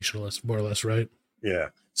more or less, right? Yeah.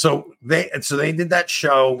 So they did that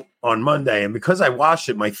show on Monday, and because I watched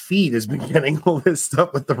it, my feed has been getting all this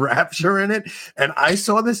stuff with the rapture in it, and I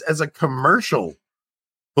saw this as a commercial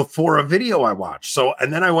before a video I watched. So,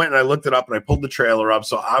 and then I went and I looked it up and I pulled the trailer up.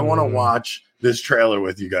 So I want to watch this trailer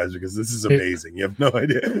with you guys because this is amazing. You have no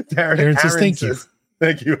idea. Aaron says, thank you.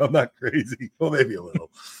 Thank you. I'm not crazy. Well, maybe a little.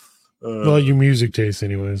 Well, your music taste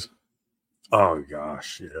anyways. Oh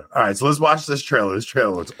gosh. Yeah. All right. So let's watch this trailer. This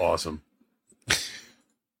trailer looks awesome.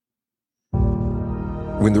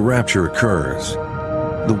 When the rapture occurs,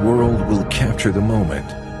 the world will capture the moment.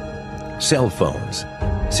 Cell phones,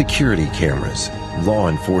 security cameras, law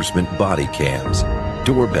enforcement body cams,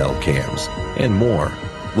 doorbell cams, and more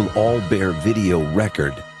will all bear video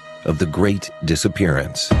record of the great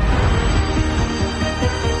disappearance.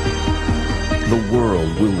 The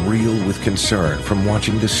world will reel with concern from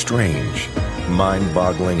watching the strange,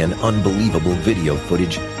 mind-boggling, and unbelievable video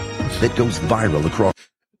footage that goes viral across.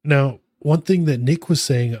 Now, one thing that Nick was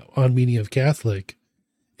saying on Meaning of Catholic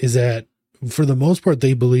is that for the most part,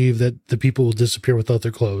 they believe that the people will disappear without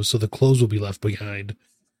their clothes, so the clothes will be left behind.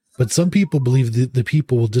 But some people believe that the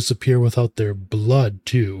people will disappear without their blood,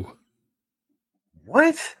 too.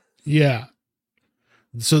 What? Yeah.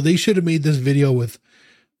 So they should have made this video with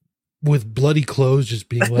bloody clothes just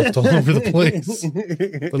being left all over the place.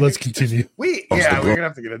 But let's continue. We're going to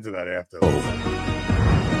have to get into that after.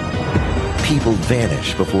 People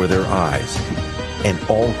vanish before their eyes, and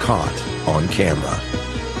all caught on camera.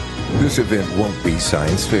 This event won't be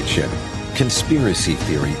science fiction, conspiracy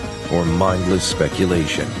theory, or mindless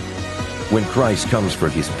speculation. When Christ comes for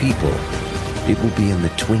his people, it will be in the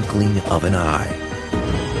twinkling of an eye.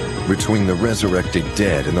 Between the resurrected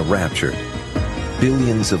dead and the raptured,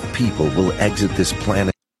 billions of people will exit this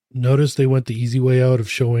planet. Notice they went the easy way out of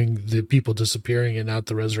showing the people disappearing and not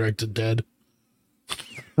the resurrected dead.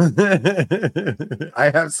 I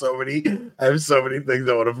have so many things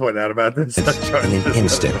I want to point out about this. In an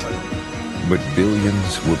instant, but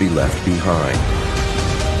billions will be left behind.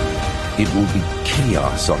 It will be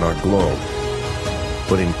chaos on our globe,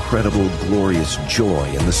 but incredible, glorious joy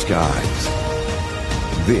in the skies.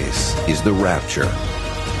 This is the rapture,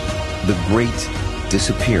 the great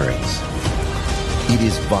disappearance. It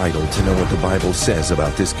is vital to know what the Bible says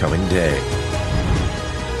about this coming day.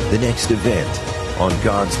 The next event on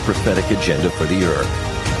God's prophetic agenda for the earth.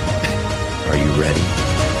 Are you ready?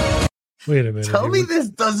 Wait a minute. Tell me this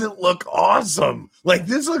doesn't look awesome. Like,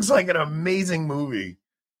 this looks like an amazing movie.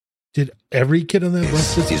 Did every kid on that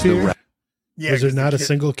bus disappear? Was there not a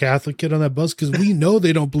single Catholic kid on that bus? Because we know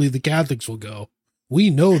they don't believe the Catholics will go.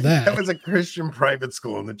 We know that. That was a Christian private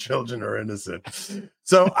school and the children are innocent.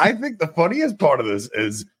 So I think the funniest part of this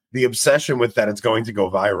is the obsession with that it's going to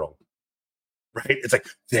go viral. Right? It's like,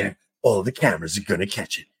 there. All the cameras are going to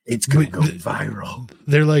catch it. It's going to go viral.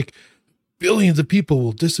 They're like, billions of people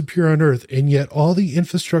will disappear on Earth, and yet all the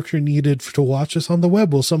infrastructure needed to watch us on the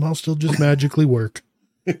web will somehow still just magically work.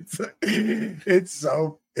 It's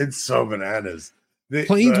so bananas.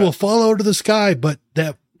 Planes will fall out of the sky, but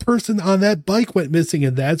that person on that bike went missing,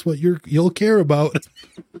 and that's what you'll care about.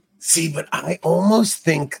 See, but I almost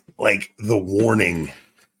think like the warning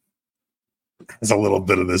has a little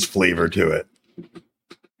bit of this flavor to it.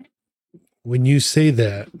 When you say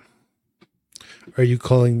that, are you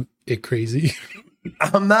calling it crazy?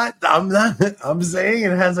 I'm not. I'm saying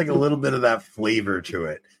it has like a little bit of that flavor to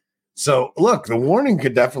it. So look, the warning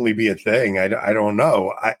could definitely be a thing. I don't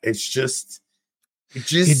know.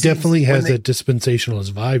 It definitely has that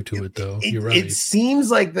dispensationalist vibe to it, though. You're right. It seems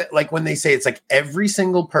like that, like when they say it's like every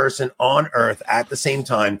single person on Earth at the same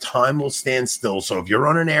time, time will stand still. So if you're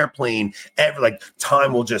on an airplane,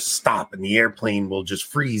 time will just stop and the airplane will just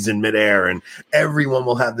freeze in midair, and everyone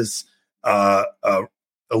will have this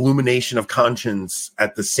illumination of conscience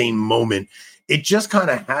at the same moment. It just kind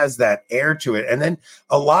of has that air to it, and then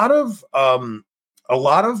a lot of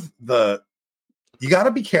the. You got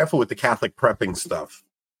to be careful with the Catholic prepping stuff,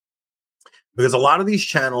 because a lot of these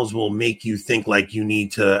channels will make you think like you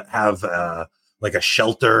need to have like a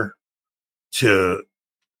shelter to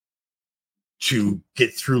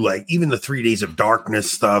get through, like even the 3 days of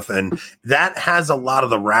darkness stuff. And that has a lot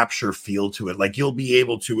of the rapture feel to it. Like you'll be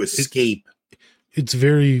able to escape. It's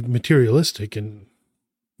very materialistic and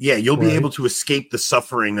yeah, you'll be able to escape the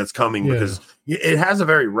suffering that's coming because it has a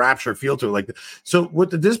very rapture feel to it. Like, so what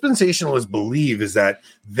the dispensationalists believe is that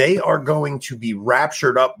they are going to be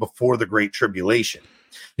raptured up before the Great Tribulation.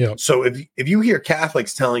 Yeah. So if you hear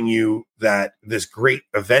Catholics telling you that this great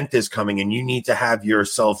event is coming and you need to have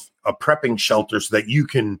yourself a prepping shelter so that you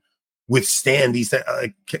can withstand these,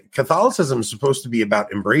 Catholicism is supposed to be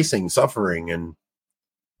about embracing suffering and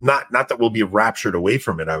Not that we'll be raptured away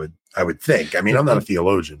from it. I would think. I mean, I'm not a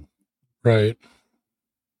theologian. Right.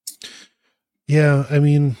 Yeah. I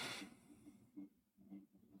mean,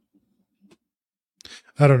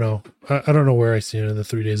 I don't know. I don't know where I stand in the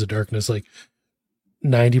 3 days of darkness. Like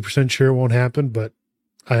 90% sure it won't happen, but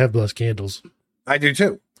I have blessed candles. I do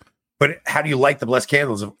too. But how do you light the blessed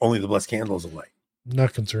candles if only the blessed candles will light? I'm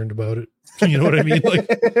not concerned about it. You know what I mean? Like,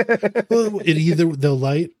 well, it either they'll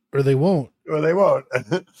light or they won't. Or they won't.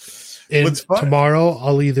 And tomorrow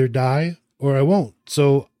I'll either die or I won't.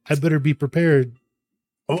 So I better be prepared.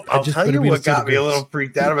 I'll tell you what got me a little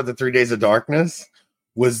freaked out about the 3 days of darkness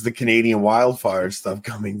was the Canadian wildfire stuff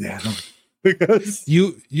coming down. Because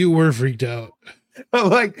you were freaked out. I'm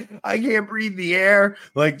like, I can't breathe the air.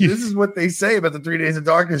 Like, this is what they say about the 3 days of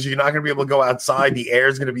darkness. You're not going to be able to go outside. The air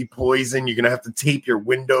is going to be poison. You're going to have to tape your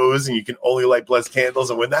windows, and you can only light blessed candles.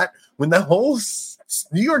 And when the whole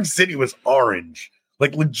New York City was orange,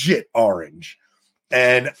 like legit orange,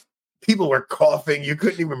 and people were coughing, you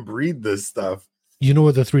couldn't even breathe this stuff. You know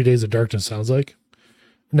what the 3 days of darkness sounds like?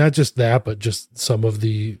 Not just that, but just some of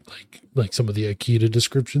the like some of the Akita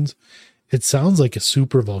descriptions. It sounds like a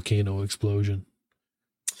super volcano explosion.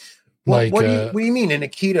 Well, what do you mean in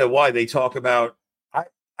Akita? Why they talk about?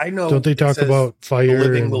 I know. Don't they talk about fire?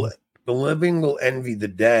 The living will envy the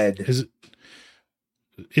dead. Is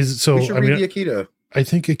it so? We should read the Akita. I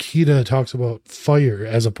think Akita talks about fire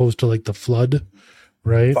as opposed to like the flood,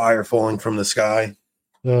 right? Fire falling from the sky.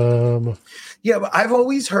 Yeah, but I've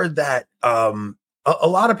always heard that. A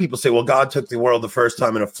lot of people say, well, God took the world the first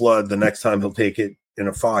time in a flood. The next time he'll take it in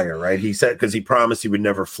a fire, right? He said, because he promised he would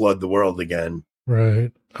never flood the world again.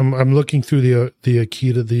 Right. I'm looking through the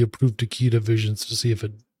Akita, the approved Akita visions to see if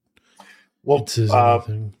it says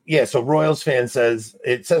anything. Yeah. So Royals fan says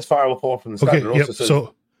it says fire will fall from the sky. Okay. But it also says,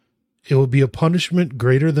 so it will be a punishment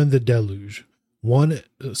greater than the deluge, one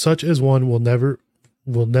such as one will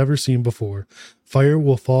never seen before. Fire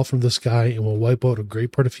will fall from the sky and will wipe out a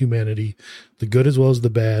great part of humanity, the good as well as the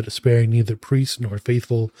bad, sparing neither priest nor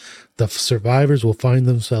faithful. The survivors will find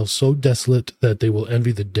themselves so desolate that they will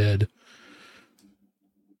envy the dead.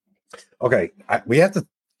 Okay, you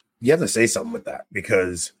have to say something with that,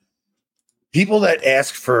 because people that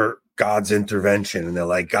ask for God's intervention and they're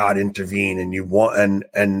like, God intervene, and you want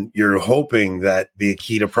and you're hoping that the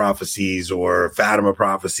Akita prophecies or Fatima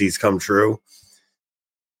prophecies come true.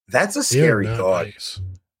 That's a scary thought. Nice.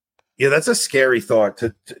 Yeah, that's a scary thought.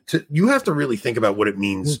 To you have to really think about what it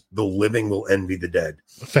means. The living will envy the dead.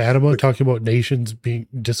 Fatima talking about nations being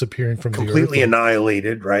disappearing from completely the earth,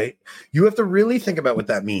 annihilated, right? You have to really think about what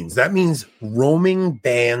that means. That means roaming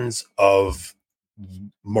bands of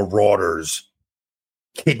marauders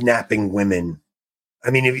kidnapping women. I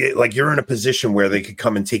mean, if you're in a position where they could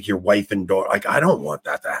come and take your wife and daughter, like, I don't want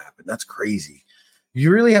that to happen. That's crazy. You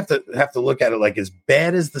really have to look at it like, as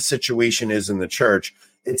bad as the situation is in the church,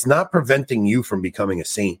 it's not preventing you from becoming a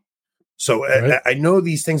saint. So right. I know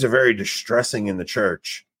these things are very distressing in the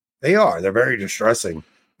church. They are. They're very distressing.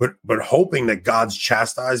 But hoping that God's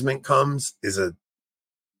chastisement comes you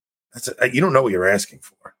don't know what you're asking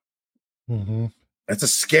for. Mm-hmm. That's a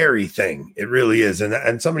scary thing. It really is.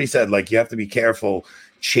 And somebody said, like, you have to be careful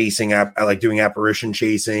doing apparition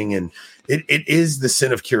chasing. And it is the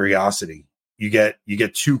sin of curiosity. You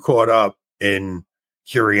get too caught up in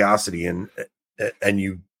curiosity and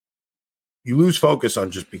you lose focus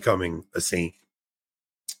on just becoming a saint.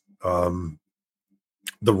 The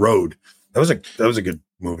Road. That was a good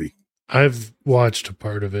movie. I've watched a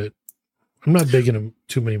part of it. I'm not big into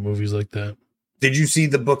too many movies like that. Did you see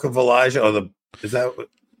the Book of Elijah or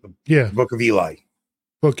Book of Eli?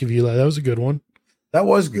 Book of Eli. That was a good one. That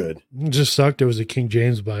was good. It just sucked. It was a King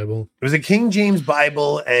James Bible. It was a King James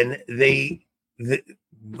Bible, and the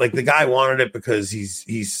guy wanted it because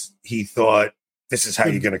he thought, this is how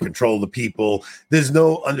you're going to control the people. There's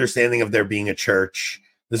no understanding of there being a church.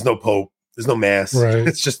 There's no pope. There's no mass. Right.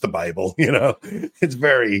 It's just the Bible.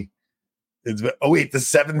 Oh wait, The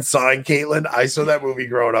Seventh Sign, Caitlin. I saw that movie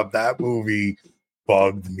growing up. That movie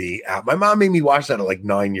bugged me out. My mom made me watch that at like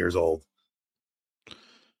 9 years old.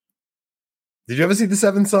 Did you ever see The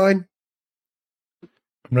Seventh Sign? I'm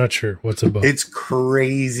not sure what's it about. It's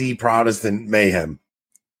crazy Protestant mayhem.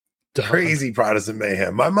 Crazy Protestant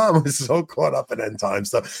mayhem. My mom was so caught up in end time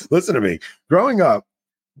stuff. Listen to me. Growing up,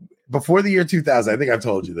 before the year 2000, I think I've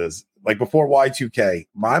told you this, like before Y2K,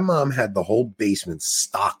 my mom had the whole basement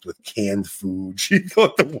stocked with canned food. She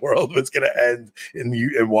thought the world was going to end in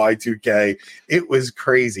Y2K. It was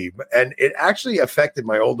crazy. And it actually affected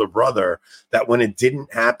my older brother, that when it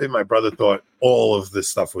didn't happen, my brother thought all of this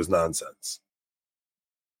stuff was nonsense.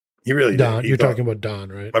 He really Don. did. You're talking about Don,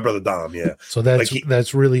 right? My brother Dom, yeah. So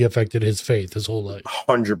that's really affected his faith his whole life.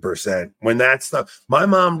 100%. When that stuff, my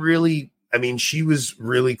mom really, I mean, she was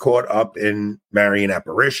really caught up in marrying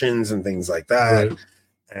apparitions and things like that. Right.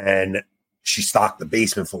 And she stocked the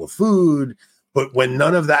basement full of food. But when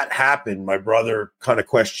none of that happened, my brother kind of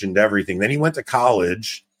questioned everything. Then he went to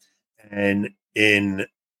college, and in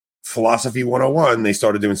Philosophy 101, they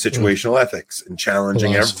started doing situational ethics and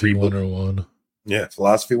challenging Philosophy every 101. Yeah,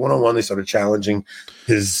 Philosophy 101. They started challenging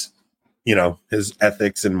his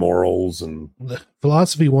ethics and morals. And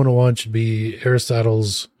Philosophy 101 should be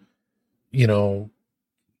Aristotle's,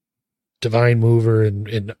 divine mover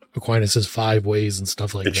and Aquinas's 5 ways and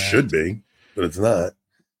stuff like that. It should be, but it's not.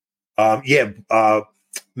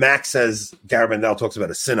 Max says Garabandal talks about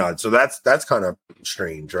a synod, so that's kind of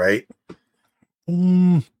strange, right?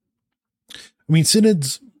 I mean,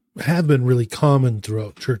 synods have been really common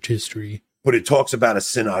throughout church history, but it talks about a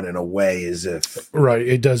synod in a way as if right.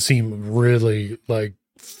 It does seem really like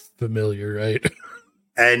familiar, right?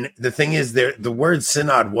 And the thing is, the word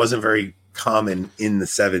synod wasn't very common in the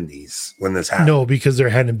 70s when this happened. No, because there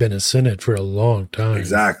hadn't been a synod for a long time.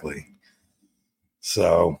 Exactly.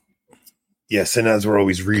 So, yeah, synods were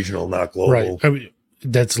always regional, not global. Right. I mean,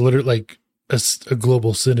 that's literally like a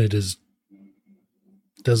global synod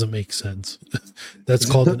doesn't make sense. That's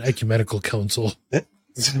called an ecumenical council.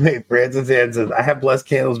 Brandon says, I have blessed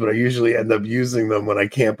candles, but I usually end up using them when I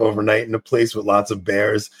camp overnight in a place with lots of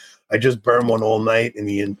bears. I just burn one all night in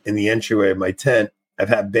the entryway of my tent. I've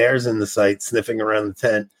had bears in the site sniffing around the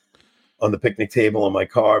tent on the picnic table in my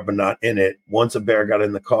car, but not in it. Once a bear got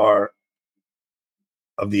in the car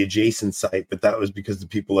of the adjacent site, but that was because the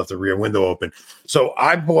people left the rear window open. So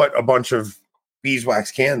I bought a bunch of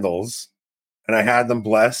beeswax candles, and I had them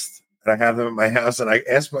blessed, and I have them at my house. And I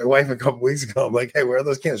asked my wife a couple weeks ago, I'm like, hey, where are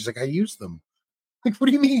those candles? She's like, I used them. Like, what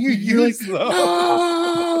do you mean you used them?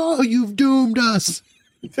 No, you've doomed us.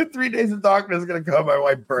 3 days of darkness is going to come. My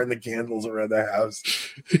wife burned the candles around the house.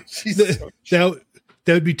 That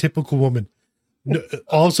would be typical woman.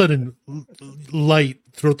 All of a sudden, light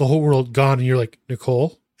throughout the whole world gone, and you're like,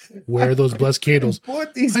 Nicole, where are those blessed candles? I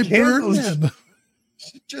bought these candles them.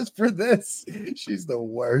 Just for this. She's the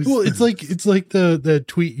worst. Well, it's like the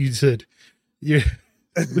tweet you said. You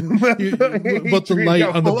bought the light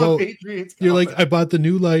on the boat. You're like, I bought the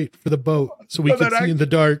new light for the boat so we could see in the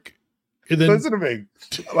dark. And then, listen to me.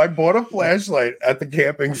 I bought a flashlight at the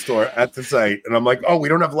camping store at the site, and I'm like, oh, we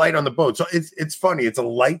don't have light on the boat. So it's funny. It's a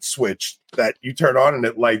light switch that you turn on and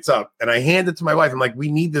it lights up. And I hand it to my wife. I'm like, we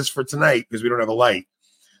need this for tonight because we don't have a light.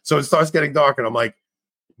 So it starts getting dark, and I'm like,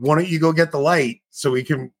 why don't you go get the light so we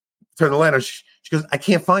can turn the light on? She goes, I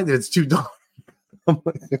can't find it. It's too dark. I'm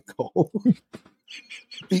like, Nicole,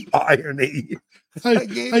 the irony.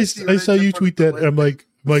 I saw you tweet that, and I'm like,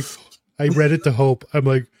 I read it to Hope. I'm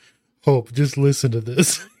like, Hope, just listen to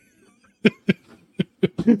this.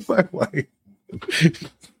 My wife.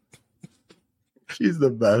 She's the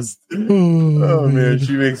best. Oh man,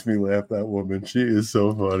 she makes me laugh, that woman. She is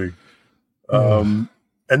so funny.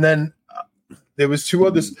 And then there was 2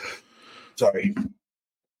 others. Sorry.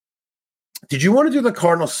 Did you want to do the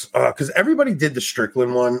Cardinals? Because everybody did the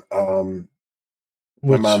Strickland one.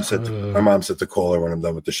 My mom said to call her when I'm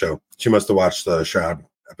done with the show. She must have watched the Shroud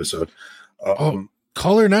episode.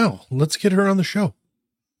 Call her now. Let's get her on the show.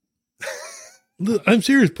 I'm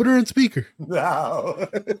serious. Put her on speaker. No.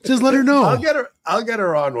 Just let her know. I'll get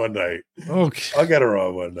her on one night. Okay. I'll get her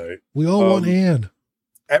on one night. We all want Ann.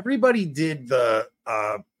 Everybody did the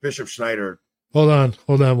Bishop Schneider. Hold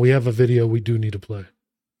on. We have a video we do need to play.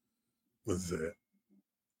 What's it?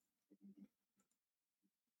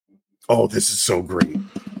 Oh, this is so great.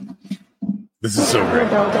 This is so great. The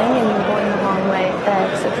building, and you're going the wrong way. The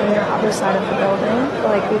exit's on your other side of the building.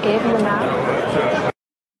 Like, we gave you a map.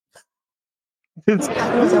 This is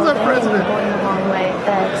our president. You're going the wrong way.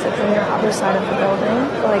 The exit's on your other side of the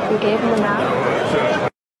building. Like, we gave you a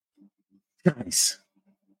map. Guys,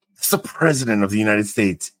 it's the president of the United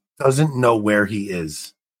States. Doesn't know where he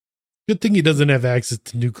is. Good thing he doesn't have access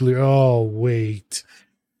to nuclear. Oh, wait.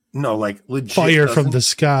 No, like legit. Fire from the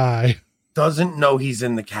sky. Doesn't know he's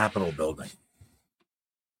in the Capitol building.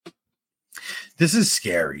 This is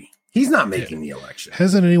scary. He's not making the election.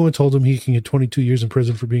 Hasn't anyone told him he can get 22 years in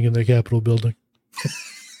prison for being in the Capitol building?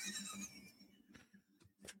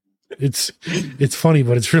 It's funny,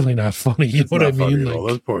 but it's really not funny. You know what I mean? Like,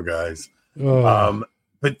 those poor guys.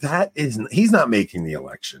 But he's not making the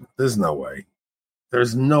election. There's no way.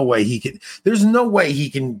 There's no way he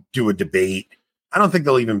can do a debate. I don't think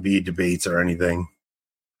there'll even be debates or anything.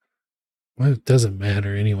 Well, it doesn't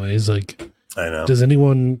matter anyways. Like, I know. Does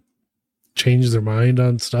anyone change their mind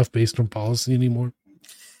on stuff based on policy anymore.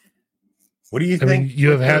 What do you I think? mean,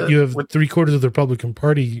 you have 3/4 of the Republican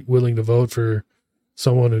Party willing to vote for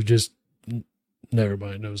someone who just never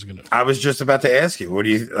mind. I was just about to ask you, what do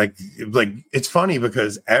you like? Like, it's funny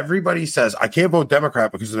because everybody says I can't vote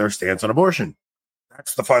Democrat because of their stance on abortion.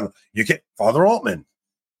 That's the final. You can't, Father Altman.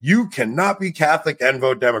 You cannot be Catholic and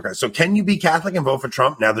vote Democrat. So can you be Catholic and vote for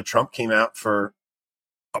Trump now that Trump came out for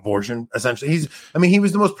abortion? Essentially, he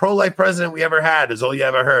was the most pro-life president we ever had, is all you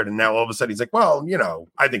ever heard. And now all of a sudden he's like, well,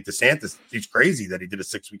 I think DeSantis, he's crazy that he did a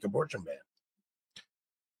 6-week abortion ban.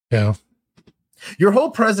 Yeah. Your whole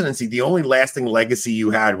presidency, the only lasting legacy you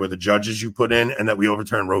had were the judges you put in and that we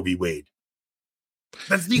overturned Roe v. Wade.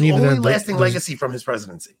 That's the only lasting legacy from his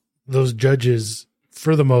presidency. Those judges,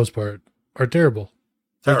 for the most part, are terrible.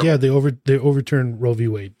 Like, yeah, they overturned Roe v.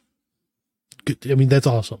 Wade. I mean, that's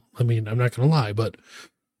awesome. I mean, I'm not going to lie, but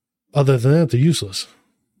other than that, they're useless.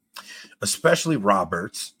 Especially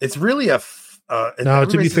Roberts. It's really now,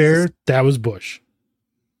 to be fair, that was Bush.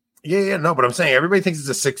 Yeah, no, but I'm saying everybody thinks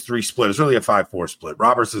it's a 6-3 split. It's really a 5-4 split.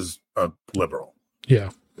 Roberts is a liberal.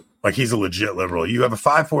 Yeah. Like, he's a legit liberal. You have a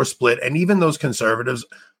 5-4 split, and even those conservatives,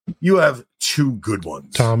 you have 2 good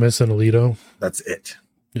ones. Thomas and Alito. That's it.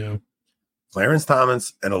 Yeah. Clarence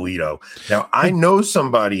Thomas and Alito. Now, I know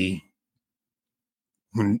somebody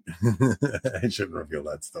who I shouldn't reveal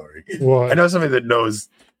that story. What? I know somebody that knows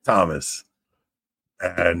Thomas,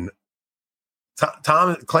 and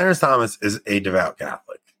Clarence Thomas is a devout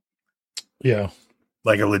Catholic. Yeah.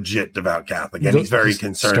 Like a legit devout Catholic. And he's very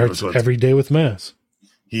concerned with what's every day with Mass.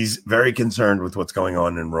 He's very concerned with what's going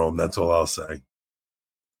on in Rome. That's all I'll say.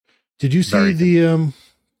 Did you see the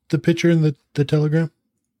picture in the Telegram?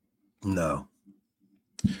 No.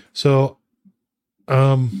 So,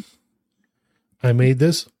 I made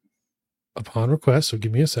this upon request, so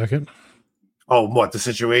give me a second. Oh, what, the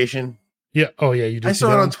situation? Yeah. Oh, yeah. You did. I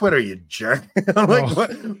saw it on Twitter, you jerk. I'm like,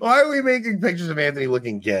 what? Why are we making pictures of Anthony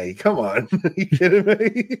looking gay? Come on. Are you kidding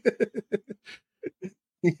me?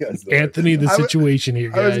 Anthony, the situation here,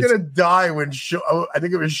 guys. I was going to die when I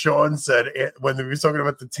think it was Sean said, when he was talking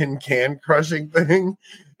about the tin can crushing thing.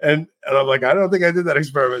 And I'm like, I don't think I did that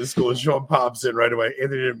experiment in school. And Sean pops in right away.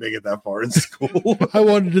 Anthony didn't make it that far in school. I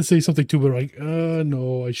wanted to say something too, but I'm like,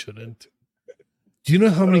 no, I shouldn't. Do you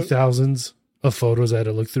know how many thousands of photos I had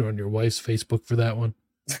to look through on your wife's Facebook for that one?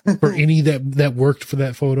 For any that worked for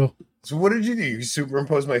that photo? So what did you do? You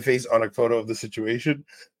superimposed my face on a photo of the situation?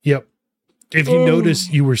 Yep. If you notice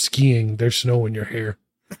you were skiing, there's snow in your hair.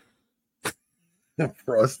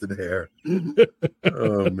 Frosted hair.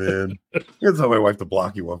 Oh, man. I'm going to tell my wife to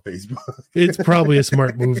block you on Facebook. It's probably a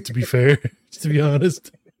smart move, to be fair, to be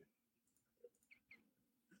honest.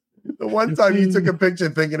 The one time you took a picture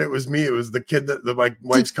thinking it was me, it was the kid my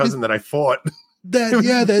wife's cousin that I fought.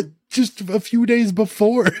 That just a few days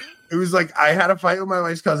before. It was like I had a fight with my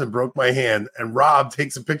wife's cousin, broke my hand, and Rob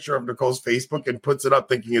takes a picture of Nicole's Facebook and puts it up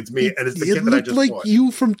thinking it's me, and it's the kid that I just like fought.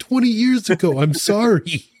 You from 20 years ago. I'm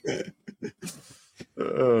sorry.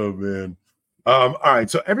 Oh, man. All right,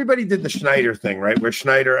 so everybody did the Schneider thing, right? Where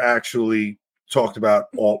Schneider actually talked about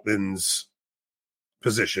Altman's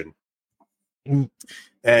position. And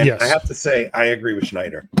yes. I have to say, I agree with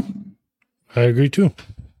Schneider. I agree too.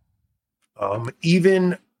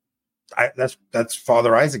 That's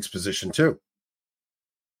Father Isaac's position too.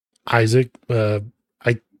 Isaac,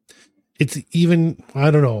 it's even,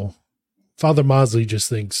 I don't know. Father Mosley just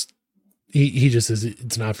thinks he just says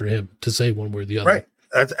it's not for him to say one way or the other. Right.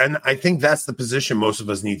 And I think that's the position most of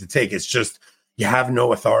us need to take. It's just, you have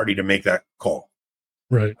no authority to make that call.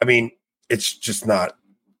 Right. I mean, it's just not.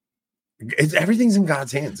 Everything's in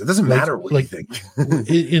God's hands. It doesn't matter what you think.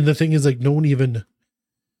 And the thing is, like, no one even,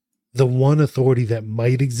 the one authority that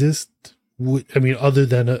might exist other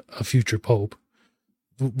than a future pope,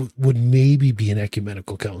 would maybe be an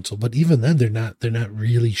ecumenical council. But even then, they're not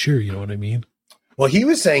really sure. You know what I mean? Well, he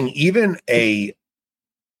was saying even like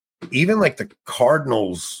the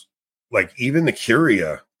cardinals, like even the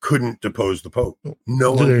curia couldn't depose the pope.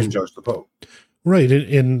 No one can judge the pope. Right.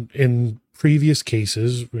 In previous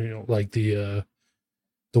cases, like the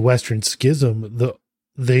Western Schism,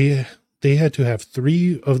 they had to have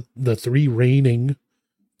 3 of the 3 reigning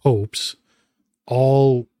popes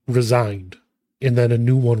all resigned, and then a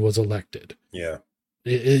new one was elected. Yeah.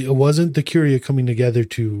 It wasn't the curia coming together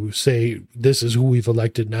to say, this is who we've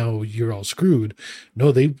elected, now you're all screwed.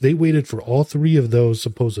 No, they waited for all 3 of those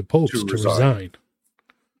supposed popes to resign.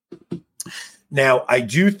 Now, I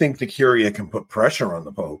do think the curia can put pressure on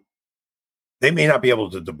the pope. They may not be able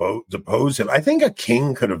to depose him. I think a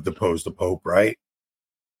king could have deposed the pope, right?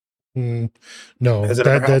 No,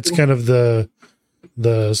 that's kind of the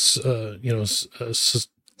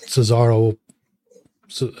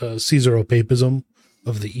Caesaropapism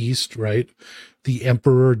of the East, right? The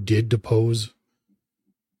emperor did depose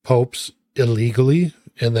popes illegally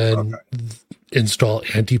and then install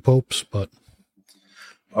anti-popes, but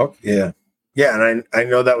oh yeah, and I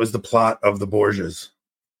know that was the plot of the Borgias.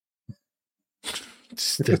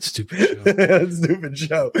 That stupid show. That stupid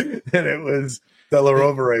show. And it was De La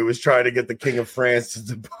Rovere was trying to get the King of France to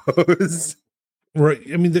depose. Right.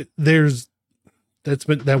 I mean,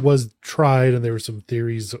 that was tried, and there were some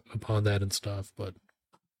theories upon that and stuff, but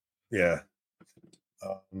yeah.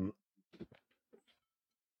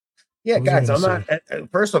 Guys, I'm not.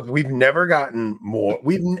 First off, we've never gotten more.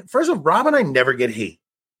 First off, Rob and I never get hate,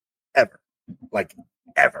 ever, like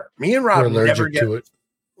ever. Me and Rob never get to it.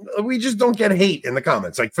 We just don't get hate in the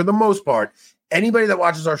comments. Like, for the most part, anybody that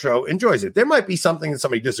watches our show enjoys it. There might be something that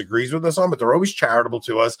somebody disagrees with us on, but they're always charitable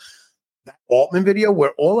to us. That Altman video,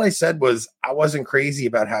 where all I said was I wasn't crazy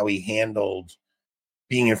about how he handled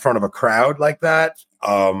being in front of a crowd like that,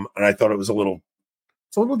 and I thought it's a little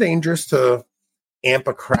dangerous to amp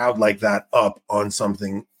a crowd like that up on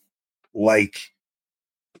something like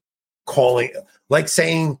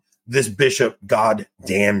saying this bishop, God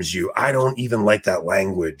damns you. I don't even like that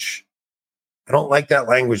language. I don't like that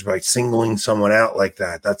language by singling someone out like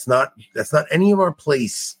that. That's not any of our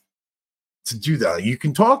place to do that. You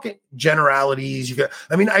can talk generalities.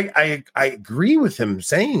 I agree with him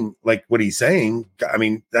saying like what he's saying. I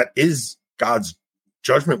mean, that is God's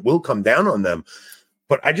judgment will come down on them.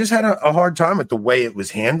 But I just had a hard time with the way it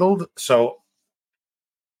was handled. So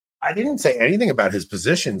I didn't say anything about his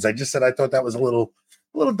positions. I just said I thought that was a little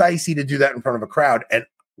dicey to do that in front of a crowd. And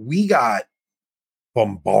we got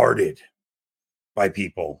bombarded by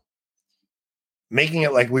people making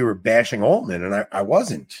it like we were bashing Altman, and I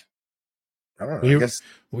wasn't. I don't know. I guess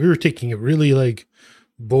we were taking a really like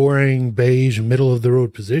boring, beige, middle of the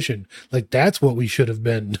road position. Like that's what we should have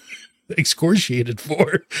been excoriated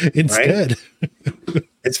for instead. Right?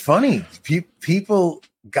 It's funny. People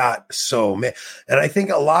got so mad. And I think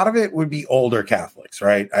a lot of it would be older Catholics,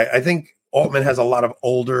 right? I think Altman has a lot of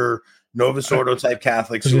older Novus Ordo type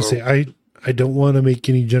Catholics. I don't want to make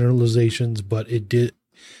any generalizations, but it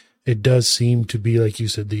does seem to be, like you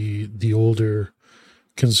said, the older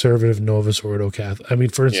conservative Novus Ordo Catholic. I mean,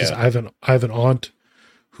 for instance, I have an aunt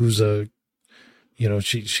who's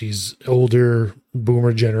she's older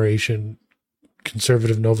boomer generation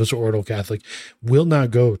conservative Novus Ordo Catholic, will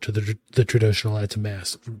not go to the traditional Latin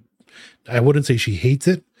Mass. I wouldn't say she hates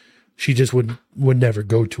it. She just would never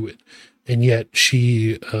go to it. And yet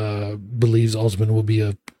she believes Altman will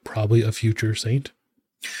be probably a future saint.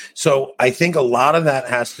 So I think a lot of that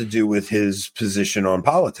has to do with his position on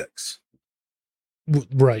politics.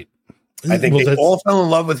 Right. I think they all fell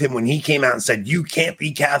in love with him when he came out and said, you can't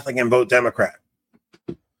be Catholic and vote Democrat.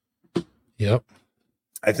 Yep.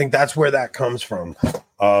 I think that's where that comes from.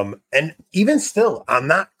 And even still, I'm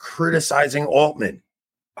not criticizing Altman.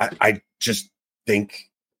 I just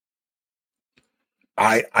think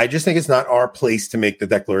it's not our place to make the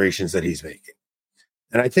declarations that he's making.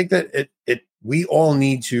 And I think that we all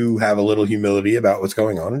need to have a little humility about what's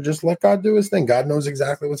going on and just let God do his thing. God knows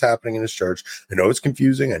exactly what's happening in his church. I know it's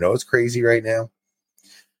confusing. I know it's crazy right now.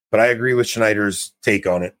 But I agree with Schneider's take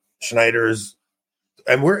on it.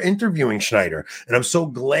 And we're interviewing Schneider. And I'm so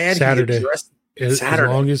glad Saturday. He addressed Saturday. As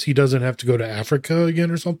long as he doesn't have to go to Africa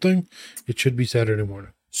again or something, it should be Saturday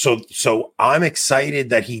morning. So I'm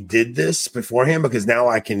excited that he did this beforehand, because now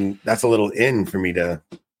that's a little in for me to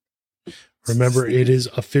remember. It is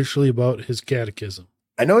officially about his catechism.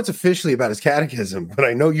 I know it's officially about his catechism, but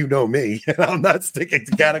I know you know me, and I'm not sticking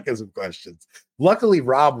to catechism questions. Luckily,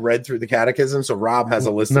 Rob read through the catechism, so Rob has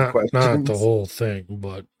a list of questions. Not the whole thing,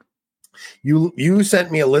 but you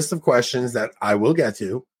sent me a list of questions that I will get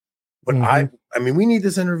to. But I mean, we need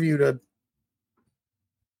this interview to.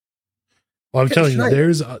 Well, I'm telling you,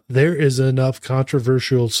 there is enough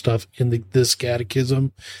controversial stuff in this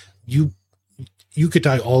catechism. You could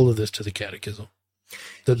tie all of this to the catechism,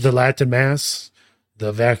 the Latin Mass,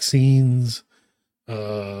 the vaccines,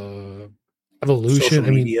 evolution.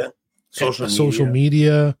 Social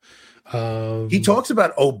media. He talks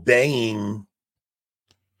about obeying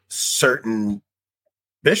certain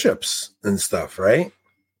bishops and stuff, right?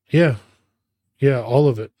 Yeah, all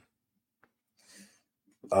of it.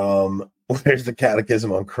 Where's the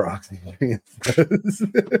catechism on Crocs?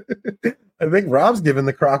 I think Rob's giving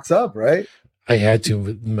the Crocs up, right? I had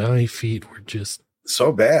to. My feet were just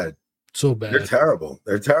so bad. So bad. They're terrible.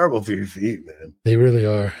 They're terrible for your feet, man. They really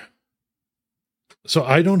are. So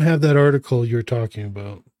I don't have that article you're talking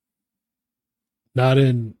about. Not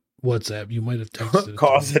in WhatsApp. You might have texted it.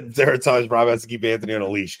 Carl said there are times Rob has to keep Anthony on a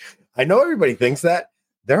leash. I know everybody thinks that.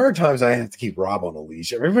 There are times I have to keep Rob on a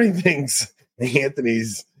leash. Everybody thinks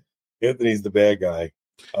Anthony's the bad guy.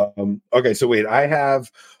 Okay, so wait, I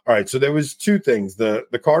have all right. So there was two things. The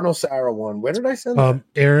Cardinal Sarah one. Where did I send that?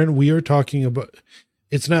 Aaron, we are talking about.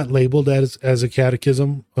 It's not labeled as a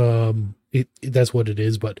catechism. That's what it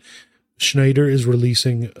is. But Schneider is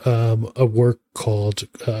releasing a work called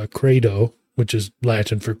Credo, which is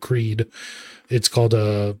Latin for creed. It's called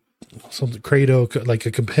something Credo, like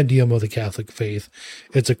a compendium of the Catholic faith.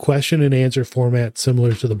 It's a question and answer format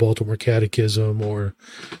similar to the Baltimore Catechism or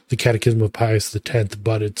the Catechism of Pius X,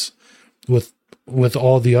 but it's with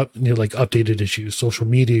all the updated issues, social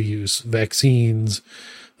media use, vaccines,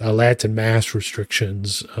 Latin mass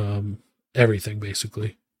restrictions, everything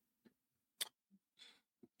basically.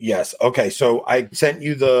 Yes. Okay. So I sent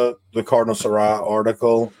you the Cardinal Sarah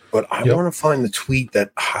article, but I want to find the tweet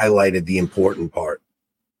that highlighted the important part.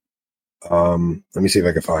 Let me see if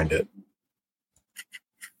I can find it.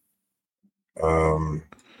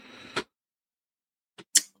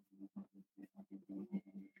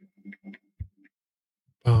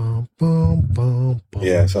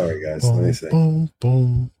 Yeah. Sorry, guys. Let me see.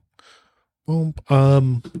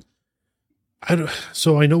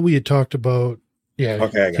 So I know we had talked about. Yeah.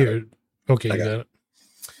 Okay. I got it. Okay. I got it.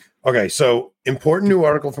 Okay. So important new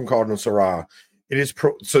article from Cardinal Sarah. It is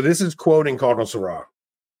so this is quoting Cardinal Sarah.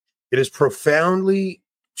 It is profoundly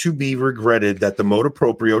to be regretted that the motu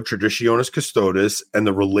proprio Traditionis Custodes and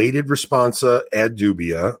the related responsa ad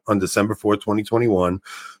dubia on December 4th, 2021,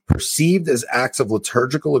 perceived as acts of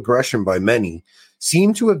liturgical aggression by many,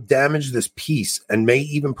 seem to have damaged this peace and may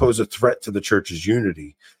even pose a threat to the Church's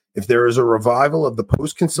unity. If there is a revival of the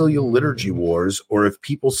post-concilial liturgy wars, or if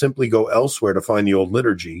people simply go elsewhere to find the old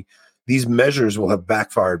liturgy, these measures will have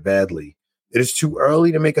backfired badly. It is too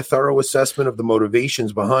early to make a thorough assessment of the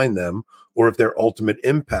motivations behind them, or of their ultimate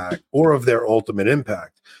impact,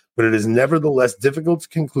 but it is nevertheless difficult to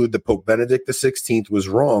conclude that Pope Benedict XVI was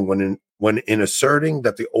wrong when in asserting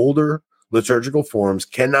that the older liturgical forms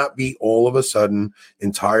cannot be all of a sudden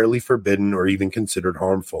entirely forbidden or even considered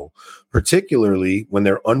harmful, particularly when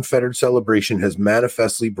their unfettered celebration has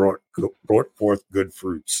manifestly brought forth good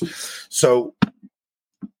fruits. So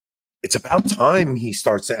it's about time he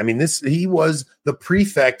starts. I mean, he was the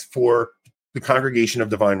prefect for the Congregation of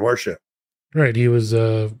Divine Worship. Right. He was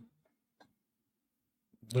there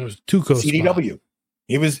was two CDW.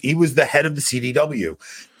 He was the head of the CDW,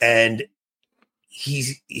 and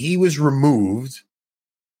he was removed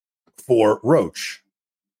for Roche,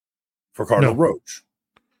 for Cardinal Roche.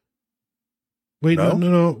 Wait,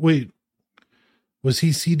 no. Wait, was he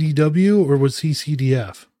CDW or was he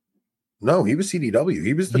CDF? No, he was CDW.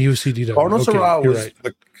 He was CDW. Cardinal Sarah was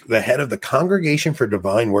the head of the Congregation for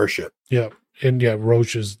Divine Worship. Yeah, and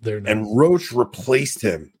Roche is there now. And Roche replaced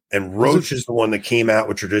him. And Roche is the one that came out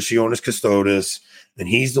with Traditionis Custodes, and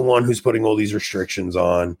he's the one who's putting all these restrictions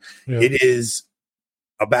on. Yeah. It is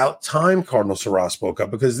about time Cardinal Sarah spoke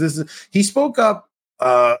up, because he spoke up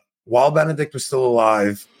while Benedict was still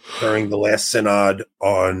alive during the last synod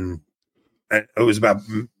and it was about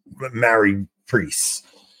married priests.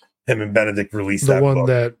 Him and Benedict released the that one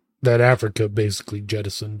book that Africa basically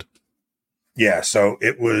jettisoned. Yeah, so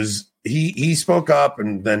it was he spoke up,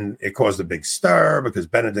 and then it caused a big stir because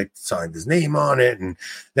Benedict signed his name on it, and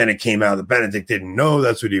then it came out that Benedict didn't know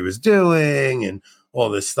that's what he was doing and all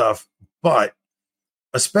this stuff. But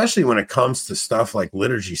especially when it comes to stuff like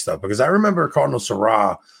liturgy stuff, because I remember Cardinal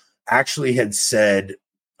Sarah actually had said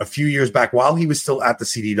a few years back while he was still at the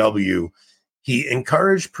CDW, he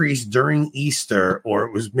encouraged priests during Easter, or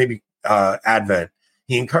it was maybe Advent,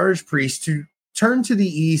 he encouraged priests to turn to the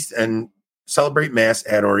East and celebrate Mass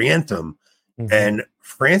ad Orientem. Mm-hmm. And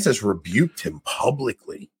Francis rebuked him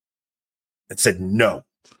publicly and said, no,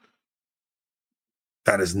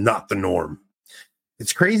 that is not the norm.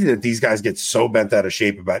 It's crazy that these guys get so bent out of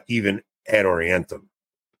shape about even ad Orientem.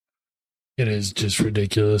 It is just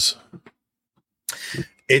ridiculous.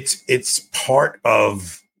 It's part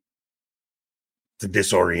of the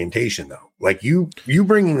disorientation, though. Like you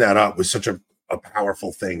bringing that up was such a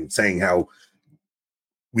powerful thing, saying how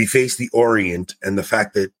we face the Orient and the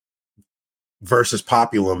fact that versus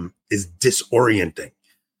populum is disorienting.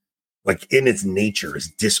 Like in its nature is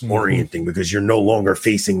disorienting because you're no longer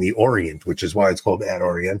facing the Orient, which is why it's called ad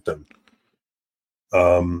Orientem.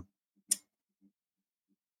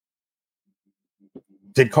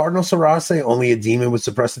 Did Cardinal Sarah say only a demon would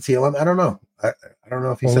suppress the TLM? I don't know. I don't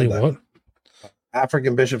know if he only said that. What?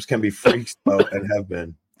 African bishops can be freaks though, and have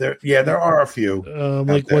been. There are a few.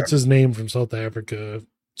 Like what's his name from South Africa?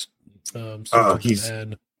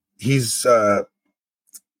 he's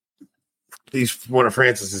one of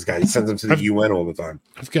Francis's guys. He sends them to the UN all the time.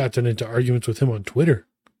 I've gotten into arguments with him on Twitter.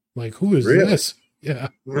 Like, who is Really? this? Yeah.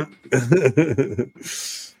 Let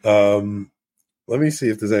me see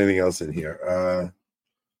if there's anything else in here.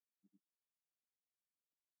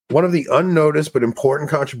 One of the unnoticed but important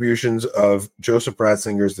contributions of Joseph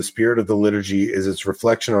Ratzinger's The Spirit of the Liturgy is its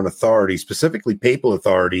reflection on authority, specifically papal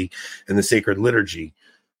authority in the sacred liturgy,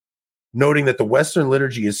 noting that the Western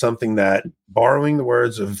liturgy is something that, borrowing the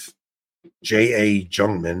words of J.A.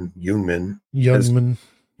 Jungmann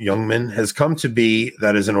has come to be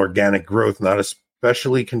that is an organic growth, not a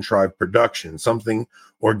specially contrived production, something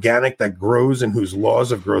organic that grows and whose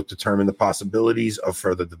laws of growth determine the possibilities of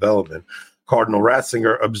further development. Cardinal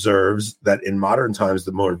Ratzinger observes that in modern times,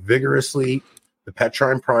 the more vigorously the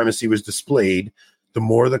Petrine primacy was displayed, the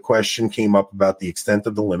more the question came up about the extent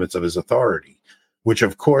of the limits of his authority, which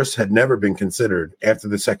of course had never been considered. After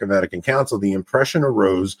the Second Vatican Council, the impression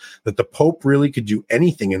arose that the Pope really could do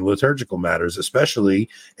anything in liturgical matters, especially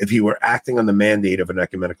if he were acting on the mandate of an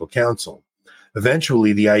ecumenical council.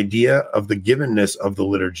 Eventually, the idea of the givenness of the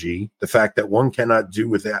liturgy, the fact that one cannot do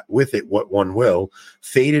with it what one will,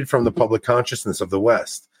 faded from the public consciousness of the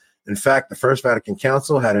West. In fact, the First Vatican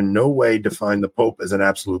Council had in no way defined the Pope as an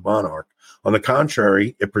absolute monarch. On the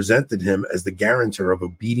contrary, it presented him as the guarantor of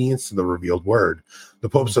obedience to the revealed word. The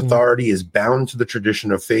Pope's authority is bound to the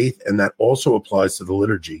tradition of faith, and that also applies to the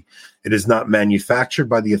liturgy. It is not manufactured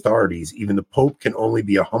by the authorities. Even the Pope can only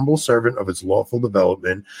be a humble servant of its lawful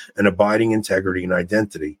development and abiding integrity and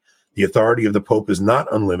identity. The authority of the Pope is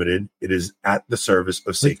not unlimited. It is at the service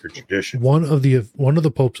of sacred tradition. One of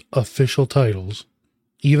the Pope's official titles,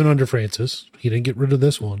 even under Francis, he didn't get rid of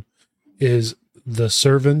this one, is the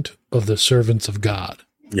servant of the servants of God.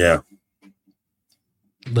 Yeah.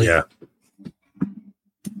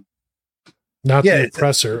 Not the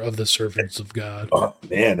oppressor of the servants of God. Oh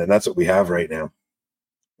man, and that's what we have right now.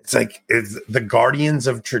 It's like it's the guardians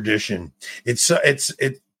of tradition. It's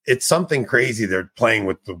something crazy. They're playing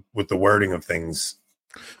with the wording of things.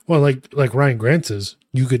 Well, like Ryan Grant says,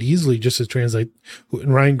 you could easily just as translate.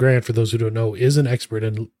 And Ryan Grant, for those who don't know, is an expert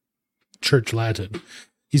in church Latin.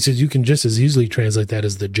 He says you can just as easily translate that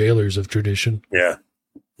as the jailers of tradition. Yeah,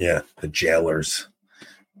 the jailers,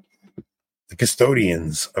 the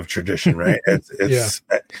custodians of tradition, right? It's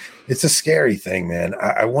a scary thing, man.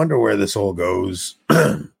 I wonder where this all goes.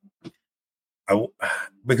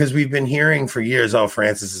 Because we've been hearing for years,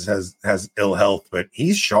 Francis has ill health, but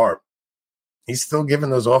he's sharp. He's still giving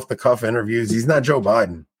those off the cuff interviews. He's not Joe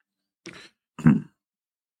Biden.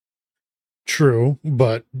 True,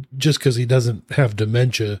 but just because he doesn't have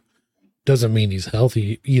dementia doesn't mean he's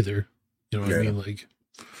healthy either. You know what I mean? Like,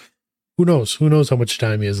 who knows? Who knows how much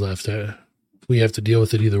time he has left? We have to deal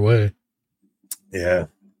with it either way. Yeah.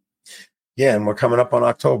 Yeah, and we're coming up on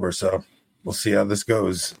October, so we'll see how this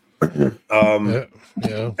goes. And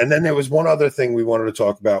then there was one other thing we wanted to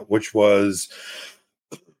talk about, which was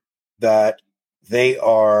that they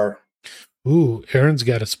are... Ooh, Aaron's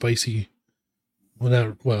got a spicy...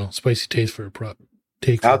 spicy taste for a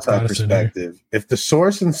take outside perspective. Here. If the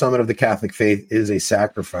source and summit of the Catholic faith is a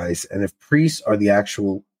sacrifice, and if priests are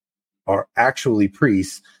actually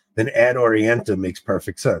priests, then ad orientem makes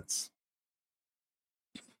perfect sense.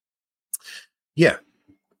 Yeah.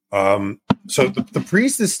 So the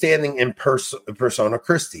priest is standing in persona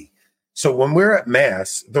Christi. So when we're at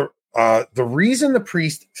Mass, the reason the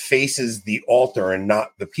priest faces the altar and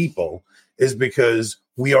not the people is because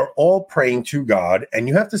we are all praying to God, and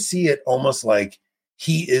you have to see it almost like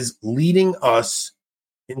he is leading us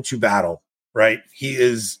into battle, right?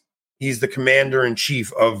 He's the commander in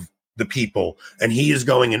chief of the people, and he is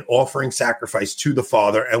going and offering sacrifice to the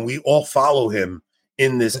Father, and we all follow him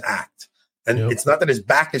in this act. And it's not that his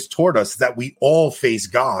back is toward us, that we all face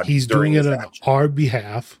God. He's doing it on our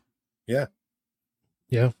behalf. Yeah.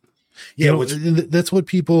 Yeah. That's what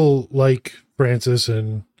people like Francis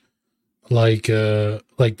and like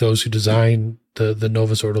those who design the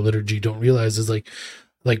Novus Ordo liturgy don't realize is like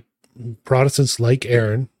Protestants like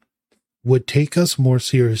Aaron would take us more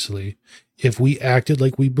seriously if we acted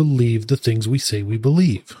like we believe the things we say we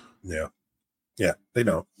believe. Yeah. Yeah, they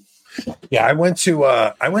don't. Yeah, I went to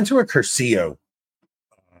a Cursillo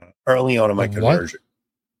early on in my conversion.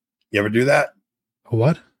 You ever do that? A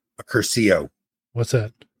what? A Cursillo. What's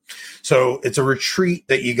that? So it's a retreat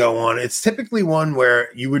that you go on. It's typically one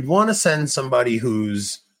where you would want to send somebody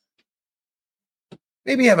who's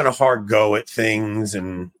maybe having a hard go at things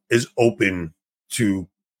and is open to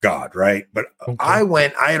God, right? But Okay.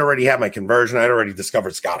 I had already had my conversion. I'd already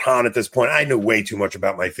discovered Scott Hahn at this point. I knew way too much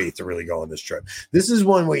about my faith to really go on this trip. This is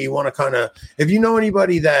one where you want to kind of, if you know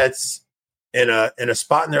anybody that's in a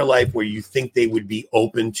spot in their life where you think they would be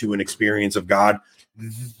open to an experience of God,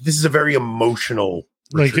 this is a very emotional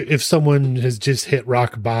retreat. Like if someone has just hit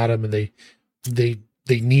rock bottom and they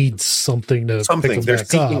need something to pick them they're back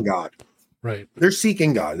seeking up. God. Right. They're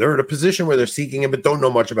seeking God. They're in a position where they're seeking him, but don't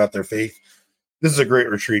know much about their faith. This is a great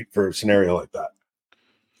retreat for a scenario like that.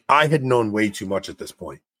 I had known way too much at this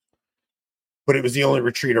point, but it was the only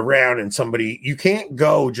retreat around, and you can't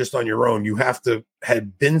go just on your own. You have to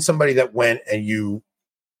have been somebody that went, and you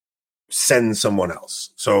send someone else.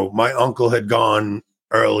 So my uncle had gone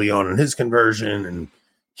early on in his conversion, and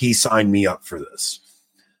he signed me up for this.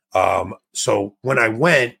 So when I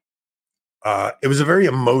went, it was a very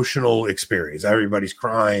emotional experience. Everybody's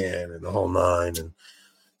crying and the whole nine, and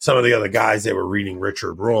some of the other guys, they were reading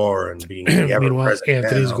Richard Rohr and being meanwhile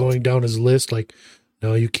Anthony's going down his list like,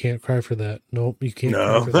 no, you can't cry for that. Nope, you can't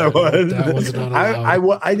cry for that. That one's not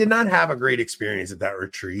allowed. I did not have a great experience at that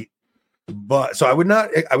retreat, but so I would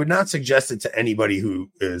not suggest it to anybody who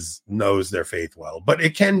knows their faith well, but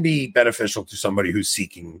it can be beneficial to somebody who's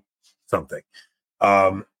seeking something.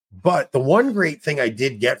 But the one great thing I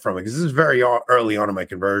did get from it, because this is very early on in my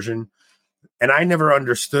conversion, and I never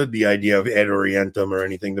understood the idea of ad orientem or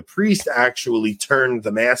anything. The priest actually turned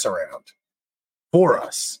the mass around for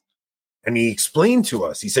us. And he explained to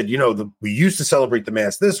us, he said, we used to celebrate the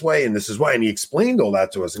mass this way, and this is why. And he explained all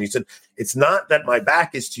that to us. And he said, it's not that my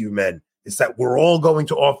back is to you, men. It's that we're all going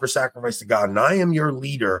to offer sacrifice to God. And I am your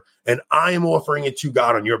leader, and I am offering it to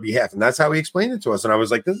God on your behalf. And that's how he explained it to us. And I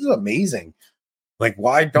was like, this is amazing. Like,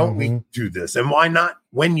 why don't we do this? And why not,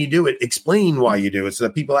 when you do it, explain why you do it so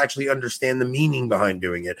that people actually understand the meaning behind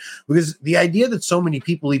doing it? Because the idea that so many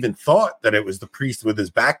people even thought that it was the priest with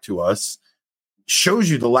his back to us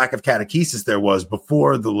shows you the lack of catechesis there was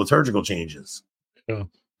before the liturgical changes. Yeah.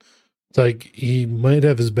 It's like he might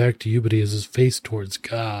have his back to you, but he has his face towards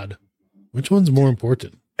God. Which one's more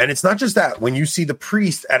important? And it's not just that. When you see the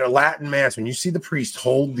priest at a Latin mass, when you see the priest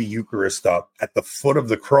hold the Eucharist up at the foot of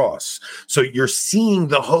the cross, so you're seeing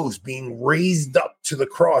the host being raised up to the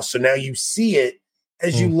cross. So now you see it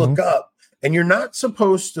as you look up, and you're not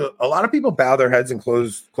supposed to. A lot of people bow their heads and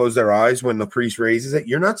close their eyes when the priest raises it.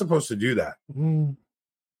 You're not supposed to do that.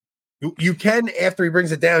 You can, after he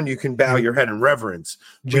brings it down, you can bow your head in reverence.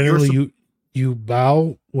 Generally, you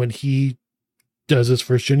bow when he does his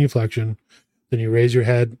first genuflection. Then you raise your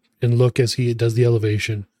head and look as he does the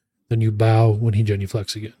elevation. Then you bow when he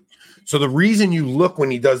genuflects again. So the reason you look when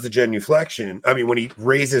he does the genuflection, when he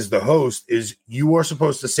raises the host, is you are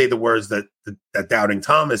supposed to say the words that doubting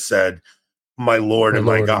Thomas said, my Lord and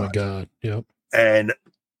my God. My God. Yep. And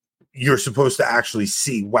you're supposed to actually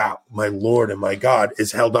see, wow, my Lord and my God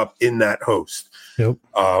is held up in that host. Yep.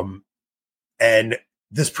 And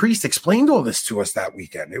this priest explained all this to us that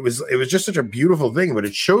weekend. It was just such a beautiful thing, but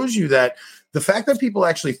it shows you that the fact that people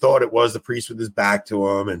actually thought it was the priest with his back to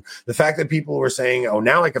him, and the fact that people were saying, oh,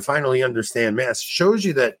 now I can finally understand mass, shows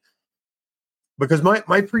you that, because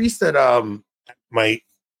my priest at my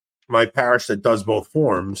parish that does both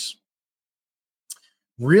forms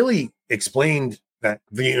really explained that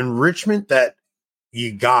the enrichment that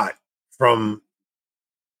you got from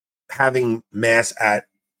having mass at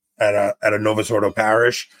a Novus Ordo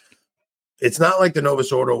parish, it's not like the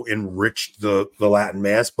Novus Ordo enriched the Latin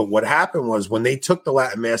Mass, but what happened was when they took the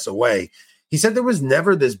Latin Mass away, he said there was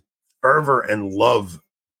never this fervor and love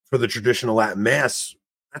for the traditional Latin Mass.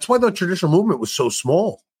 That's why the traditional movement was so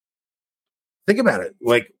small. Think about it.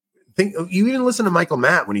 You even listen to Michael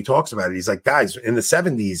Matt when he talks about it. He's like, guys, in the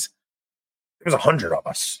 70s, there was 100 of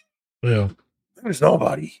us. Yeah. There was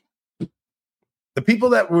nobody. The people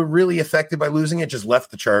that were really affected by losing it just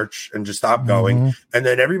left the church and just stopped going. And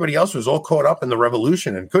then everybody else was all caught up in the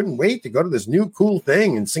revolution and couldn't wait to go to this new cool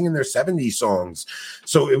thing and singing their 70s songs.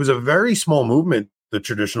 So it was a very small movement, the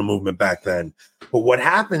traditional movement back then. But what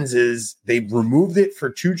happens is they removed it for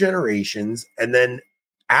 2 generations, and then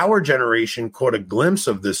our generation caught a glimpse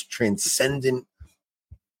of this transcendent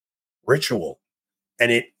ritual.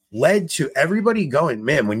 And it led to everybody going,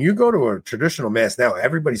 man, when you go to a traditional mass now,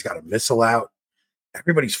 everybody's got a missal out.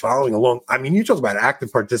 Everybody's following along. You talk about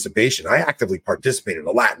active participation. I actively participated in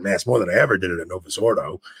a Latin Mass more than I ever did it at Novus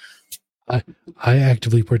Ordo. I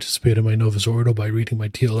actively participate in my Novus Ordo by reading my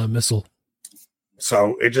TLM Missal.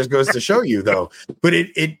 So it just goes to show you, though. But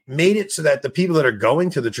it made it so that the people that are going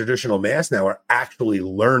to the traditional Mass now are actually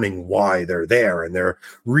learning why they're there, and they're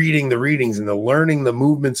reading the readings, and they're learning the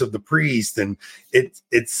movements of the priest. And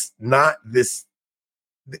it's not this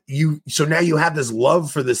so now you have this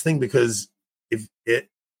love for this thing because if it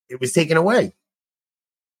was taken away.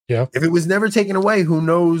 Yeah. If it was never taken away, who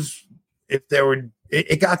knows if there would,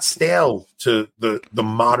 it got stale to the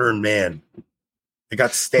modern man. It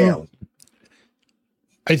got stale. Well,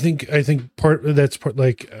 I think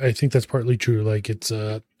that's partly true. Like it's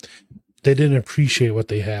they didn't appreciate what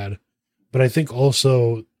they had, but I think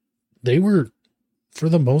also they were, for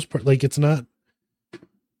the most part, like it's not,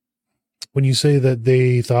 when you say that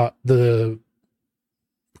they thought the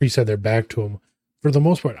priest had their back to them, for the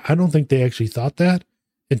most part, I don't think they actually thought that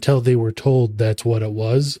until they were told that's what it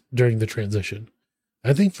was during the transition.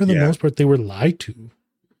 I think for the most part, they were lied to,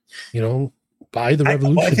 by the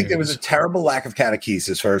revolutionaries. I think there was a terrible lack of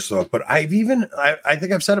catechesis, first off, but I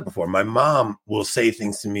think I've said it before. My mom will say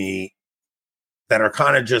things to me that are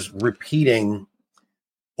kind of just repeating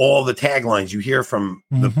all the taglines you hear from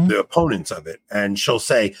the opponents of it. And she'll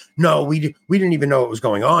say, no, we didn't even know what was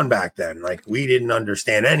going on back then. Like, we didn't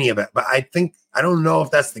understand any of it. But I don't know if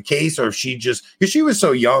that's the case, or if because she was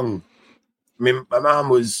so young. I mean, my mom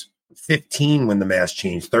was 15 when the mass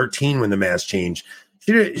changed, 13 when the mass changed.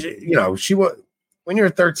 She was, when you're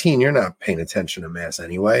 13, you're not paying attention to mass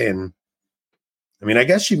anyway. And I mean, I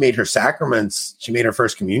guess she made her sacraments. She made her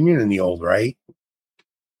first communion in the old rite.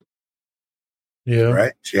 Yeah.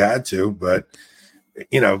 Right. She had to, but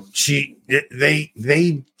they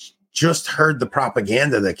just heard the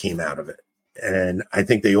propaganda that came out of it. And I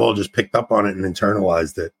think they all just picked up on it and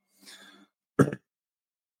internalized it.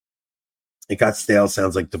 It got stale.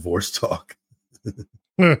 Sounds like divorce talk.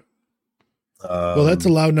 Well, that's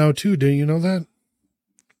allowed now too. Do you know that?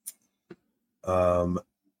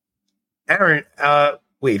 Aaron,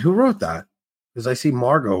 wait, who wrote that? Because I see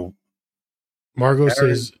Margot. Margot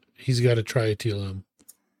says he's got to try a TLM.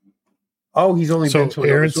 Oh, he's only been to a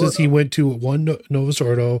Aaron Novus Ordo. says he went to one Novus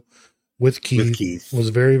Ordo with Keith. Was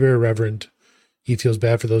very, very reverent. He feels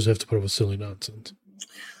bad for those who have to put up with silly nonsense.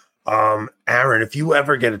 Aaron, if you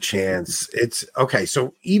ever get a chance, it's okay.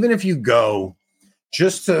 So even if you go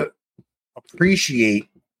just to appreciate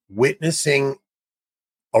witnessing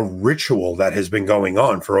a ritual that has been going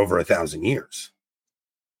on for over 1,000 years.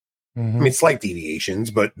 I mean, slight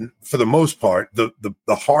deviations, but for the most part, the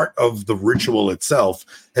heart of the ritual itself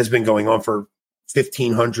has been going on for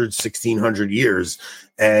 1,500, 1,600 years.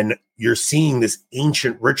 And you're seeing this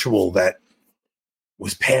ancient ritual that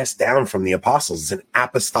was passed down from the apostles. It's an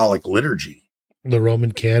apostolic liturgy. The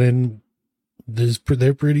Roman canon,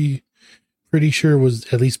 they're pretty sure was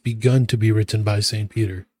at least begun to be written by St.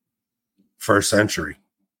 Peter. First century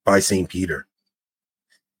by St. Peter.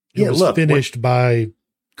 It was finished by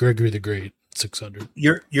Gregory the Great, 600.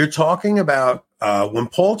 You're talking about when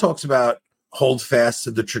Paul talks about hold fast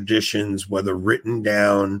to the traditions, whether written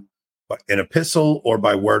down in epistle or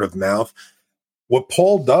by word of mouth. What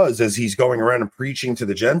Paul does as he's going around and preaching to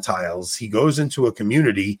the Gentiles, he goes into a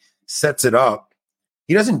community, sets it up.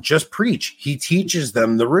 He doesn't just preach. He teaches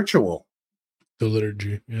them the ritual. The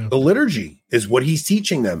liturgy. Yeah. The liturgy is what he's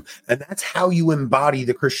teaching them. And that's how you embody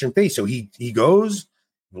the Christian faith. So he goes,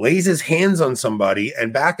 lays his hands on somebody.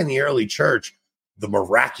 And back in the early church, the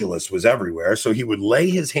miraculous was everywhere. So he would lay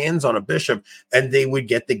his hands on a bishop and they would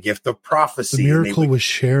get the gift of prophecy. The miracle was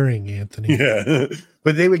sharing, Anthony. Yeah.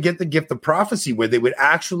 But they would get the gift of prophecy where they would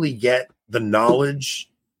actually get the knowledge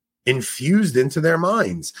infused into their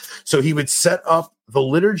minds. So he would set up the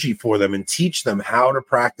liturgy for them and teach them how to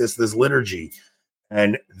practice this liturgy.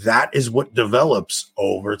 And that is what develops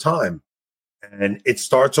over time. And it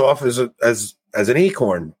starts off as an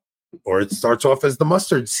acorn, or it starts off as the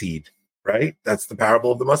mustard seed, right? That's the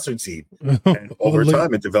parable of the mustard seed. And over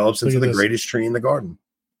time, it develops into the greatest tree in the garden.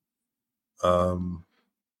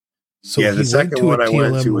 So yeah, the second one I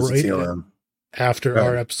went to was a TLM. After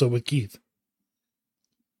our episode with Keith.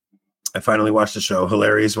 I finally watched the show.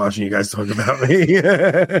 Hilarious watching you guys talk about me.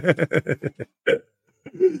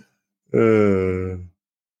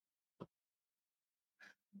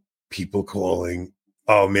 People calling.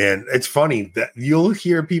 Oh man, it's funny that you'll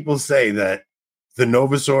hear people say that the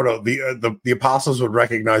Novus Ordo, the apostles would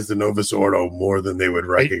recognize the Novus Ordo more than they would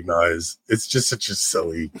recognize. It's just such a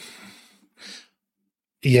silly.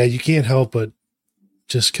 Yeah, you can't help but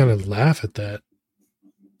just kind of laugh at that,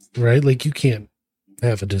 right? Like you can't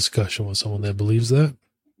have a discussion with someone that believes that.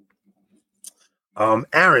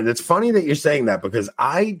 Aaron, it's funny that you're saying that because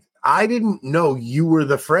I didn't know you were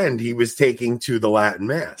the friend he was taking to the Latin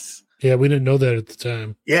Mass. Yeah, we didn't know that at the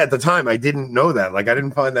time. Yeah, at the time, I didn't know that. Like, I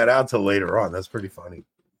didn't find that out till later on. That's pretty funny.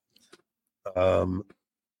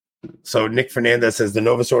 So Nick Fernandez says the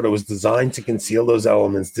Novus Ordo was designed to conceal those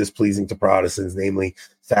elements displeasing to Protestants, namely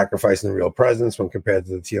sacrifice and the real presence. When compared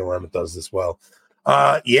to the TLM, it does this well.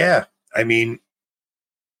 Yeah. I mean,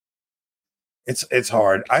 it's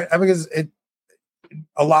hard. I because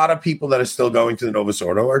a lot of people that are still going to the Novus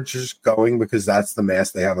Ordo are just going because that's the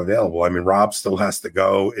mass they have available. I mean, Rob still has to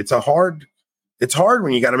go. It's hard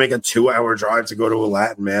when you got to make a 2-hour drive to go to a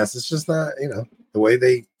Latin mass. It's just not, the way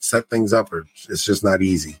they set things up, it's just not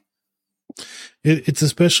easy. It's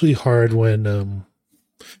especially hard when,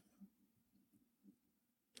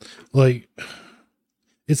 like,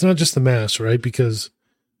 it's not just the mass, right? Because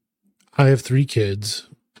I have 3 kids.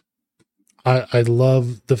 I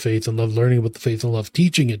love the faith and love learning about the faith and love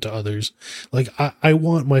teaching it to others. Like, I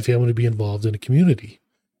want my family to be involved in a community.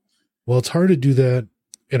 Well, it's hard to do that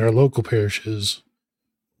in our local parishes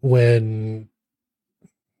when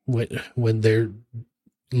they're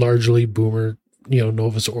largely boomer,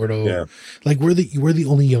 Novus Ordo. Yeah. Like, we're the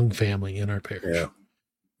only young family in our parish. Yeah.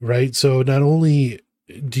 Right. So not only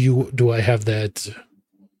do I have that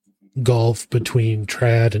gulf between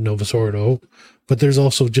trad and Novus Ordo, but there's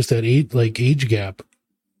also just that age gap,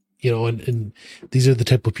 and these are the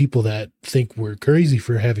type of people that think we're crazy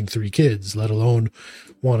for having 3 kids, let alone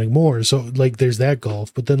wanting more. So like, there's that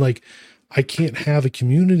gulf, but then like, I can't have a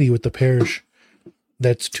community with the parish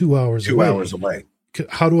that's 2 hours away.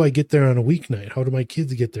 How do I get there on a weeknight? How do my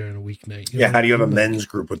kids get there on a weeknight? How do you have a men's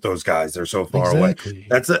group with those guys? They're so far away.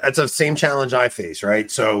 That's the same challenge I face,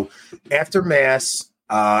 right? So after mass,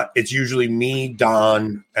 it's usually me,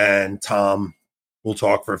 Don, and Tom will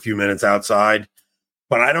talk for a few minutes outside,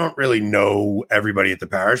 but I don't really know everybody at the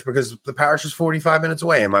parish because the parish is 45 minutes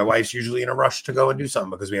away, and my wife's usually in a rush to go and do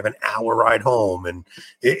something because we have an hour ride home, and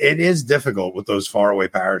it is difficult with those far away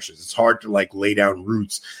parishes. It's hard to like lay down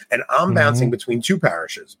roots, and I'm bouncing between 2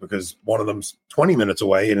 parishes because one of them's 20 minutes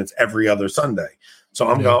away and it's every other Sunday. So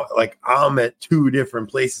I'm at 2 different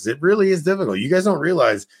places. It really is difficult. You guys don't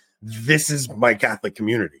realize this is my Catholic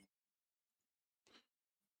community.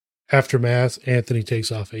 After mass, Anthony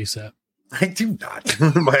takes off ASAP. I do not.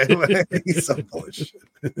 By the way, he's so bullshit.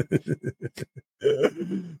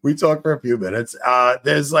 We talk for a few minutes.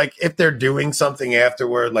 There's like, if they're doing something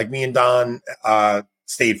afterward, like me and Don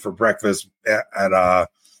stayed for breakfast at our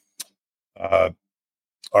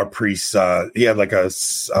priest. He had like a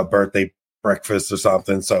birthday breakfast or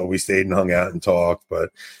something, so we stayed and hung out and talked.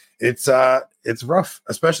 But it's rough,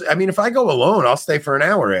 especially. I mean, if I go alone, I'll stay for an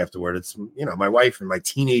hour afterward. It's my wife and my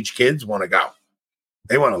teenage kids want to go.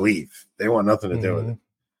 They want to leave. They want nothing to do with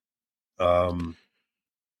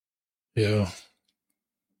it.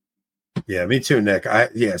 Yeah, me too, Nick.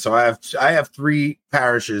 So I have 3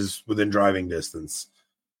 parishes within driving distance.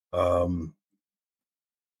 I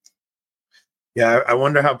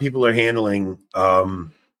wonder how people are handling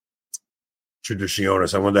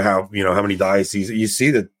Traditionis. I wonder how many dioceses you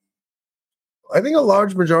see that. I think a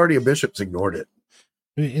large majority of bishops ignored it.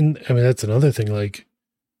 I mean, that's another thing. Like,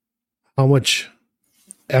 how much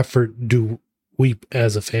effort do we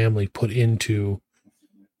as a family put into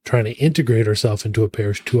trying to integrate ourselves into a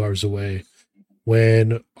parish 2 hours away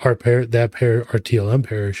when our TLM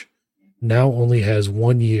parish now only has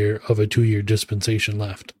 1 year of a 2-year dispensation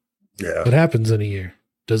left? Yeah. What happens in a year?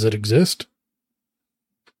 Does it exist?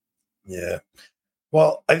 Yeah.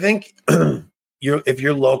 Well, I think if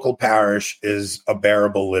your local parish is a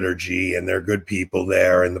bearable liturgy and they're good people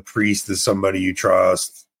there and the priest is somebody you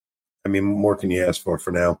trust, I mean, more can you ask for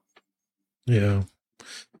now? Yeah.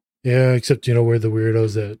 Yeah, except, we're the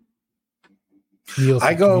weirdos that kneel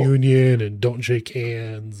for communion and don't shake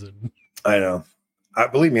hands. And I know.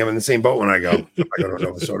 Believe me, I'm in the same boat when I go. I go to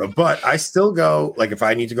Nova Soda. But I still go, like, if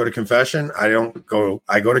I need to go to confession, I go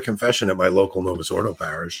to confession at my local Nova Soda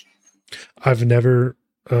parish. I've never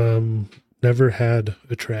had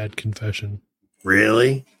a trad confession.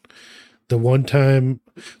 Really? The one time,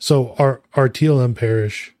 so our TLM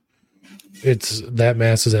parish, that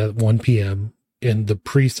mass is at 1 p.m. and the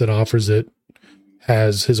priest that offers it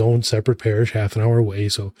has his own separate parish half an hour away.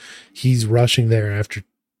 So he's rushing there after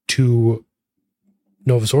 2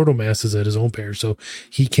 Novus Ordo masses at his own parish. So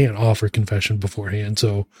he can't offer confession beforehand.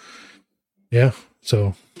 So, yeah.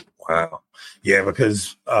 So. Wow. Yeah,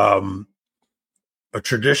 because a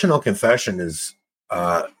traditional confession is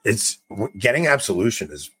it's getting absolution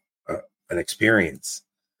is an experience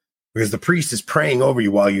because the priest is praying over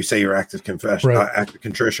you while you say your act of confession, right. Act of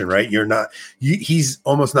contrition, right? He's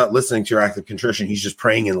almost not listening to your act of contrition. He's just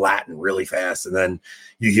praying in Latin really fast. And then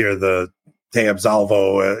you hear the Te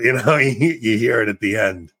Absolvo, you hear it at the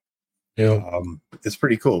end. Yeah. It's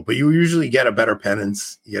pretty cool, but you usually get a better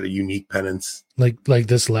penance. You get a unique penance. Like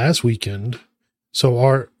this last weekend. So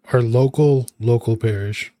our local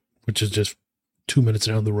parish, which is just 2 minutes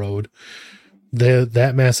down the road,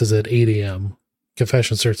 that mass is at 8 a.m.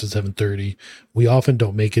 confession starts at 7:30. We often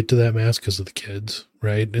don't make it to that mass because of the kids,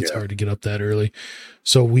 right? It's hard to get up that early.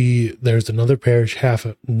 So there's another parish,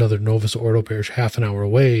 another Novus Ordo parish half an hour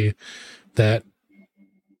away that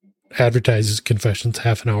advertises confessions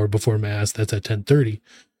half an hour before mass. That's at 10:30.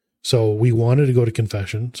 So we wanted to go to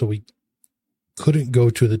confession. So we couldn't go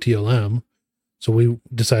to the TLM. So we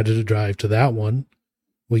decided to drive to that one.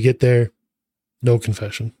 We get there, no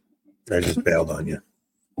confession. I just bailed on you.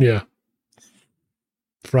 Yeah.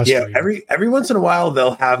 Frustrating. Yeah, every once in a while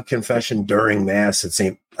they'll have confession during mass at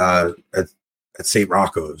St.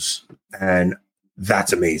 Rocco's, and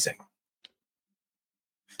that's amazing.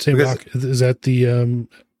 St. Rock, is that the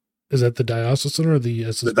diocesan or the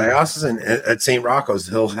SSB? The diocesan at St. Rocco's,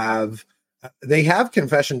 they have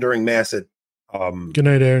confession during mass at Good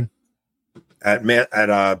night, Aaron.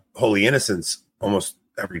 At Holy Innocents almost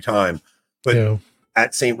every time, but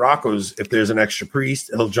at St. Rocco's, if there's an extra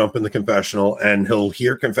priest, he'll jump in the confessional and he'll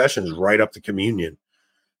hear confessions right up to communion.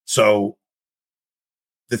 So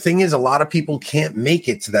the thing is, a lot of people can't make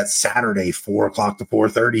it to that Saturday 4:00 to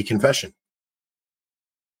 4:30 confession.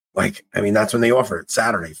 Like, I mean, that's when they offer it,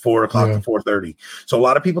 Saturday 4:00 to 4:30. So a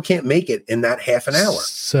lot of people can't make it in that half an hour.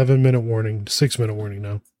 7-minute warning, 6-minute warning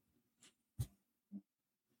now.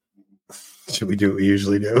 Should we do what we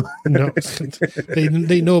usually do? No,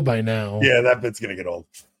 they know by now. Yeah, that bit's gonna get old.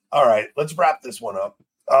 All right, let's wrap this one up.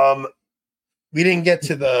 We didn't get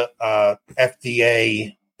to the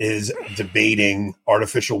FDA is debating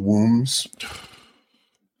artificial wombs.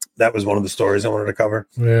 That was one of the stories I wanted to cover.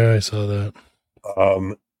 Yeah, I saw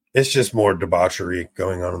that. It's just more debauchery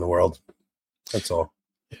going on in the world. That's all.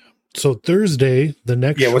 Yeah. So Thursday, the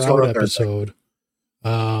next Shroud episode.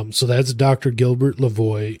 So that's Dr. Gilbert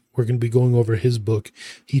Lavoie. We're going to be going over his book.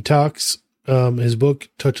 He talks, his book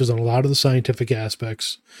touches on a lot of the scientific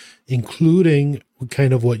aspects, including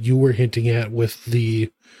kind of what you were hinting at with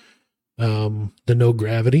the no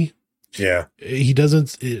gravity. Yeah. He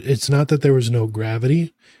doesn't, it's not that there was no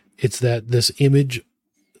gravity. It's that this image,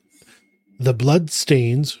 the blood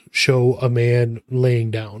stains show a man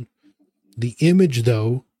laying down. The image,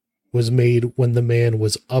 though, was made when the man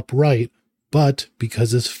was upright, but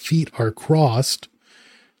because his feet are crossed,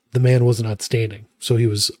 the man was not standing. So he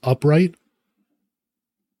was upright,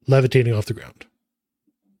 levitating off the ground.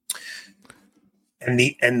 And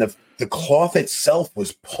the cloth itself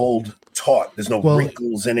was pulled taut. There's no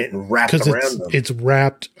wrinkles in it and wrapped around them. It's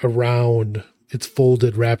wrapped around, it's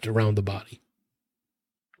folded, wrapped around the body.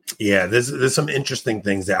 Yeah, there's some interesting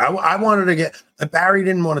things there. I wanted to get Barry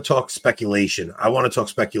didn't want to talk speculation. I want to talk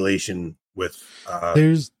speculation with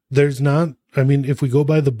there's not, I mean, if we go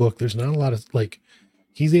by the book, there's not a lot of, like,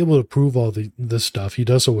 he's able to prove all the stuff. He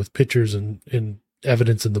does so with pictures and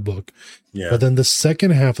evidence in the book. Yeah. But then the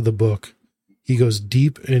second half of the book, he goes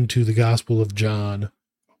deep into the Gospel of John,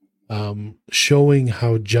 showing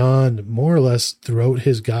how John, more or less throughout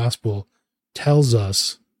his gospel, tells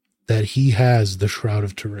us that he has the Shroud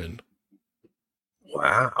of Turin.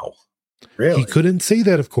 Wow. Really? He couldn't say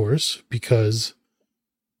that, of course, because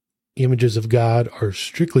images of God are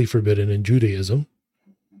strictly forbidden in Judaism.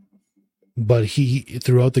 But he,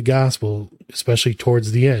 throughout the gospel, especially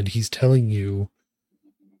towards the end, he's telling you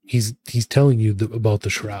about the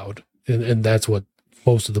shroud, and that's what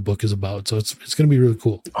most of the book is about. So it's going to be really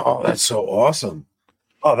cool. Oh, that's so awesome.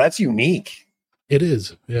 Oh, that's unique. It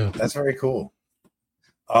is. Yeah. That's very cool.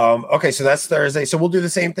 Okay, so that's Thursday. So we'll do the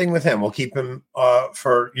same thing with him. We'll keep him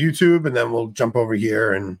for YouTube, and then we'll jump over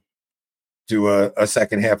here and do a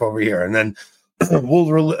second half over here, and then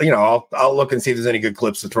I'll look and see if there's any good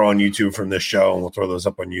clips to throw on YouTube from this show, and we'll throw those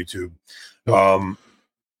up on YouTube.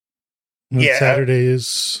 Saturday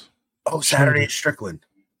is Saturday is Strickland.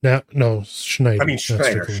 No, Schneider. I mean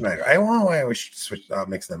Schneider. I don't know why I always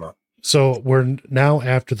mix them up. So we're now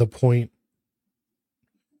after the point.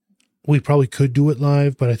 We probably could do it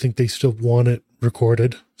live, but I think they still want it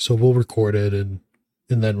recorded. So we'll record it and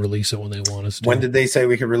then release it when they want us to. When did they say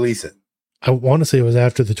we could release it? I want to say it was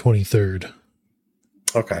after the 23rd.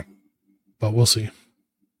 Okay. But we'll see.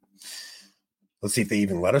 Let's see if they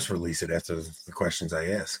even let us release it after the questions I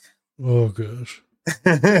ask. Oh, gosh.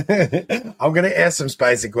 I'm going to ask some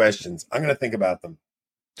spicy questions. I'm going to think about them.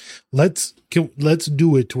 Let's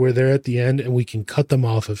do it to where they're at the end and we can cut them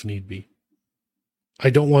off if need be. I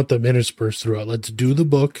don't want them interspersed throughout. Let's do the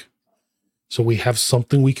book so we have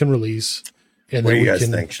something we can release. And what then do you guys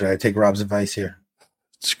think? Should I take Rob's advice here?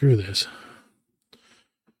 Screw this.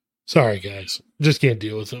 Sorry, guys. Just can't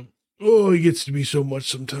deal with him. Oh, he gets to be so much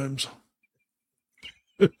sometimes.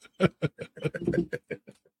 You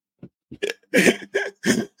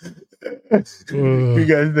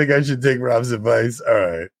guys think I should take Rob's advice? All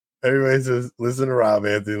right. Everybody says, listen to Rob,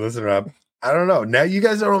 Anthony. Listen to Rob. I don't know. Now you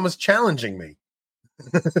guys are almost challenging me.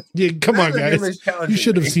 Yeah, come on, guys. You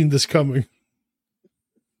should have seen this coming.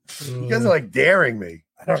 You guys are like daring me.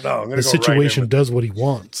 I don't know. I'm gonna the go situation does what he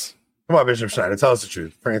wants. Come on, Bishop Schneider. Tell us the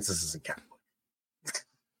truth. Francis isn't Catholic.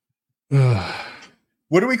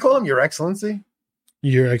 What do we call him? Your Excellency?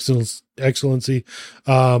 Your Excellency.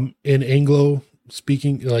 In Anglo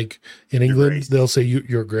speaking, like in England, Grace. they'll say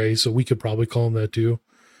your Grace. So we could probably call him that too.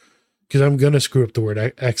 Because I'm going to screw up the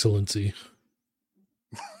word excellency.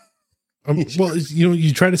 Well,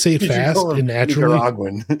 you try to say it fast and naturally.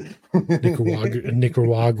 Nicaraguan. Nicaraguan.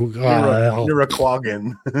 Nicaraguan. All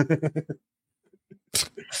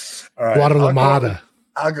right. Guatemala.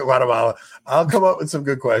 I'll go Guatemala. I'll come up with some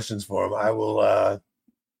good questions for him. I will.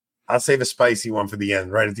 I'll save a spicy one for the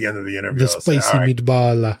end, right at the end of the interview. The spicy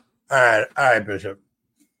meatball. All right, Bishop.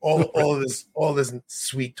 All this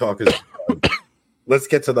sweet talk is. Let's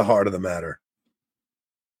get to the heart of the matter.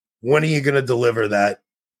 When are you going to deliver that?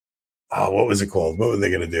 Oh, what was it called? What were they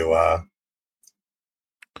going to do?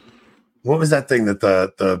 What was that thing that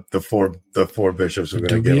the four bishops were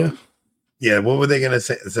going to get? Yeah, what were they going to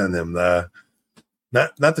send them? Not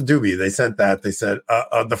the doobie. They sent that. They said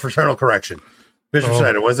the fraternal correction. Bishop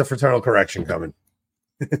Schneider, when's the fraternal correction coming?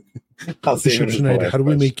 Bishop Schneider, how do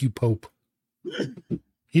we make you pope?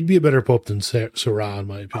 He'd be a better pope than Sarah, in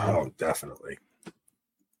my opinion. Oh, definitely.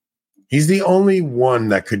 He's the only one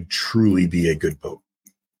that could truly be a good pope.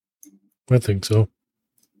 I think so.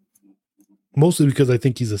 Mostly because I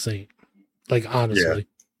think he's a saint. Like, honestly.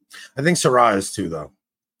 Yeah. I think Sarah is too, though.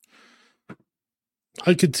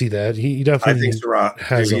 I could see that. He definitely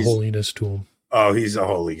has a holiness to him. Oh, he's a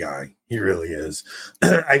holy guy. He really is.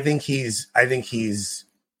 I think he's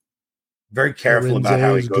very careful about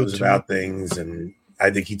how he goes about things, and I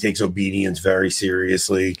think he takes obedience very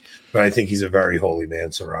seriously. But I think he's a very holy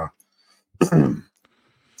man, Sarah.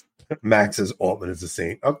 Max says Altman is a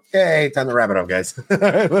saint. Okay, time to wrap it up, guys.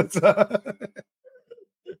 Let's,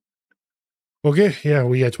 Okay, yeah,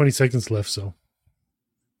 we got 20 seconds left, so.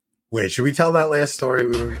 Wait, should we tell that last story?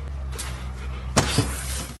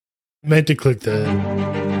 Meant to click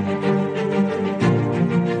that.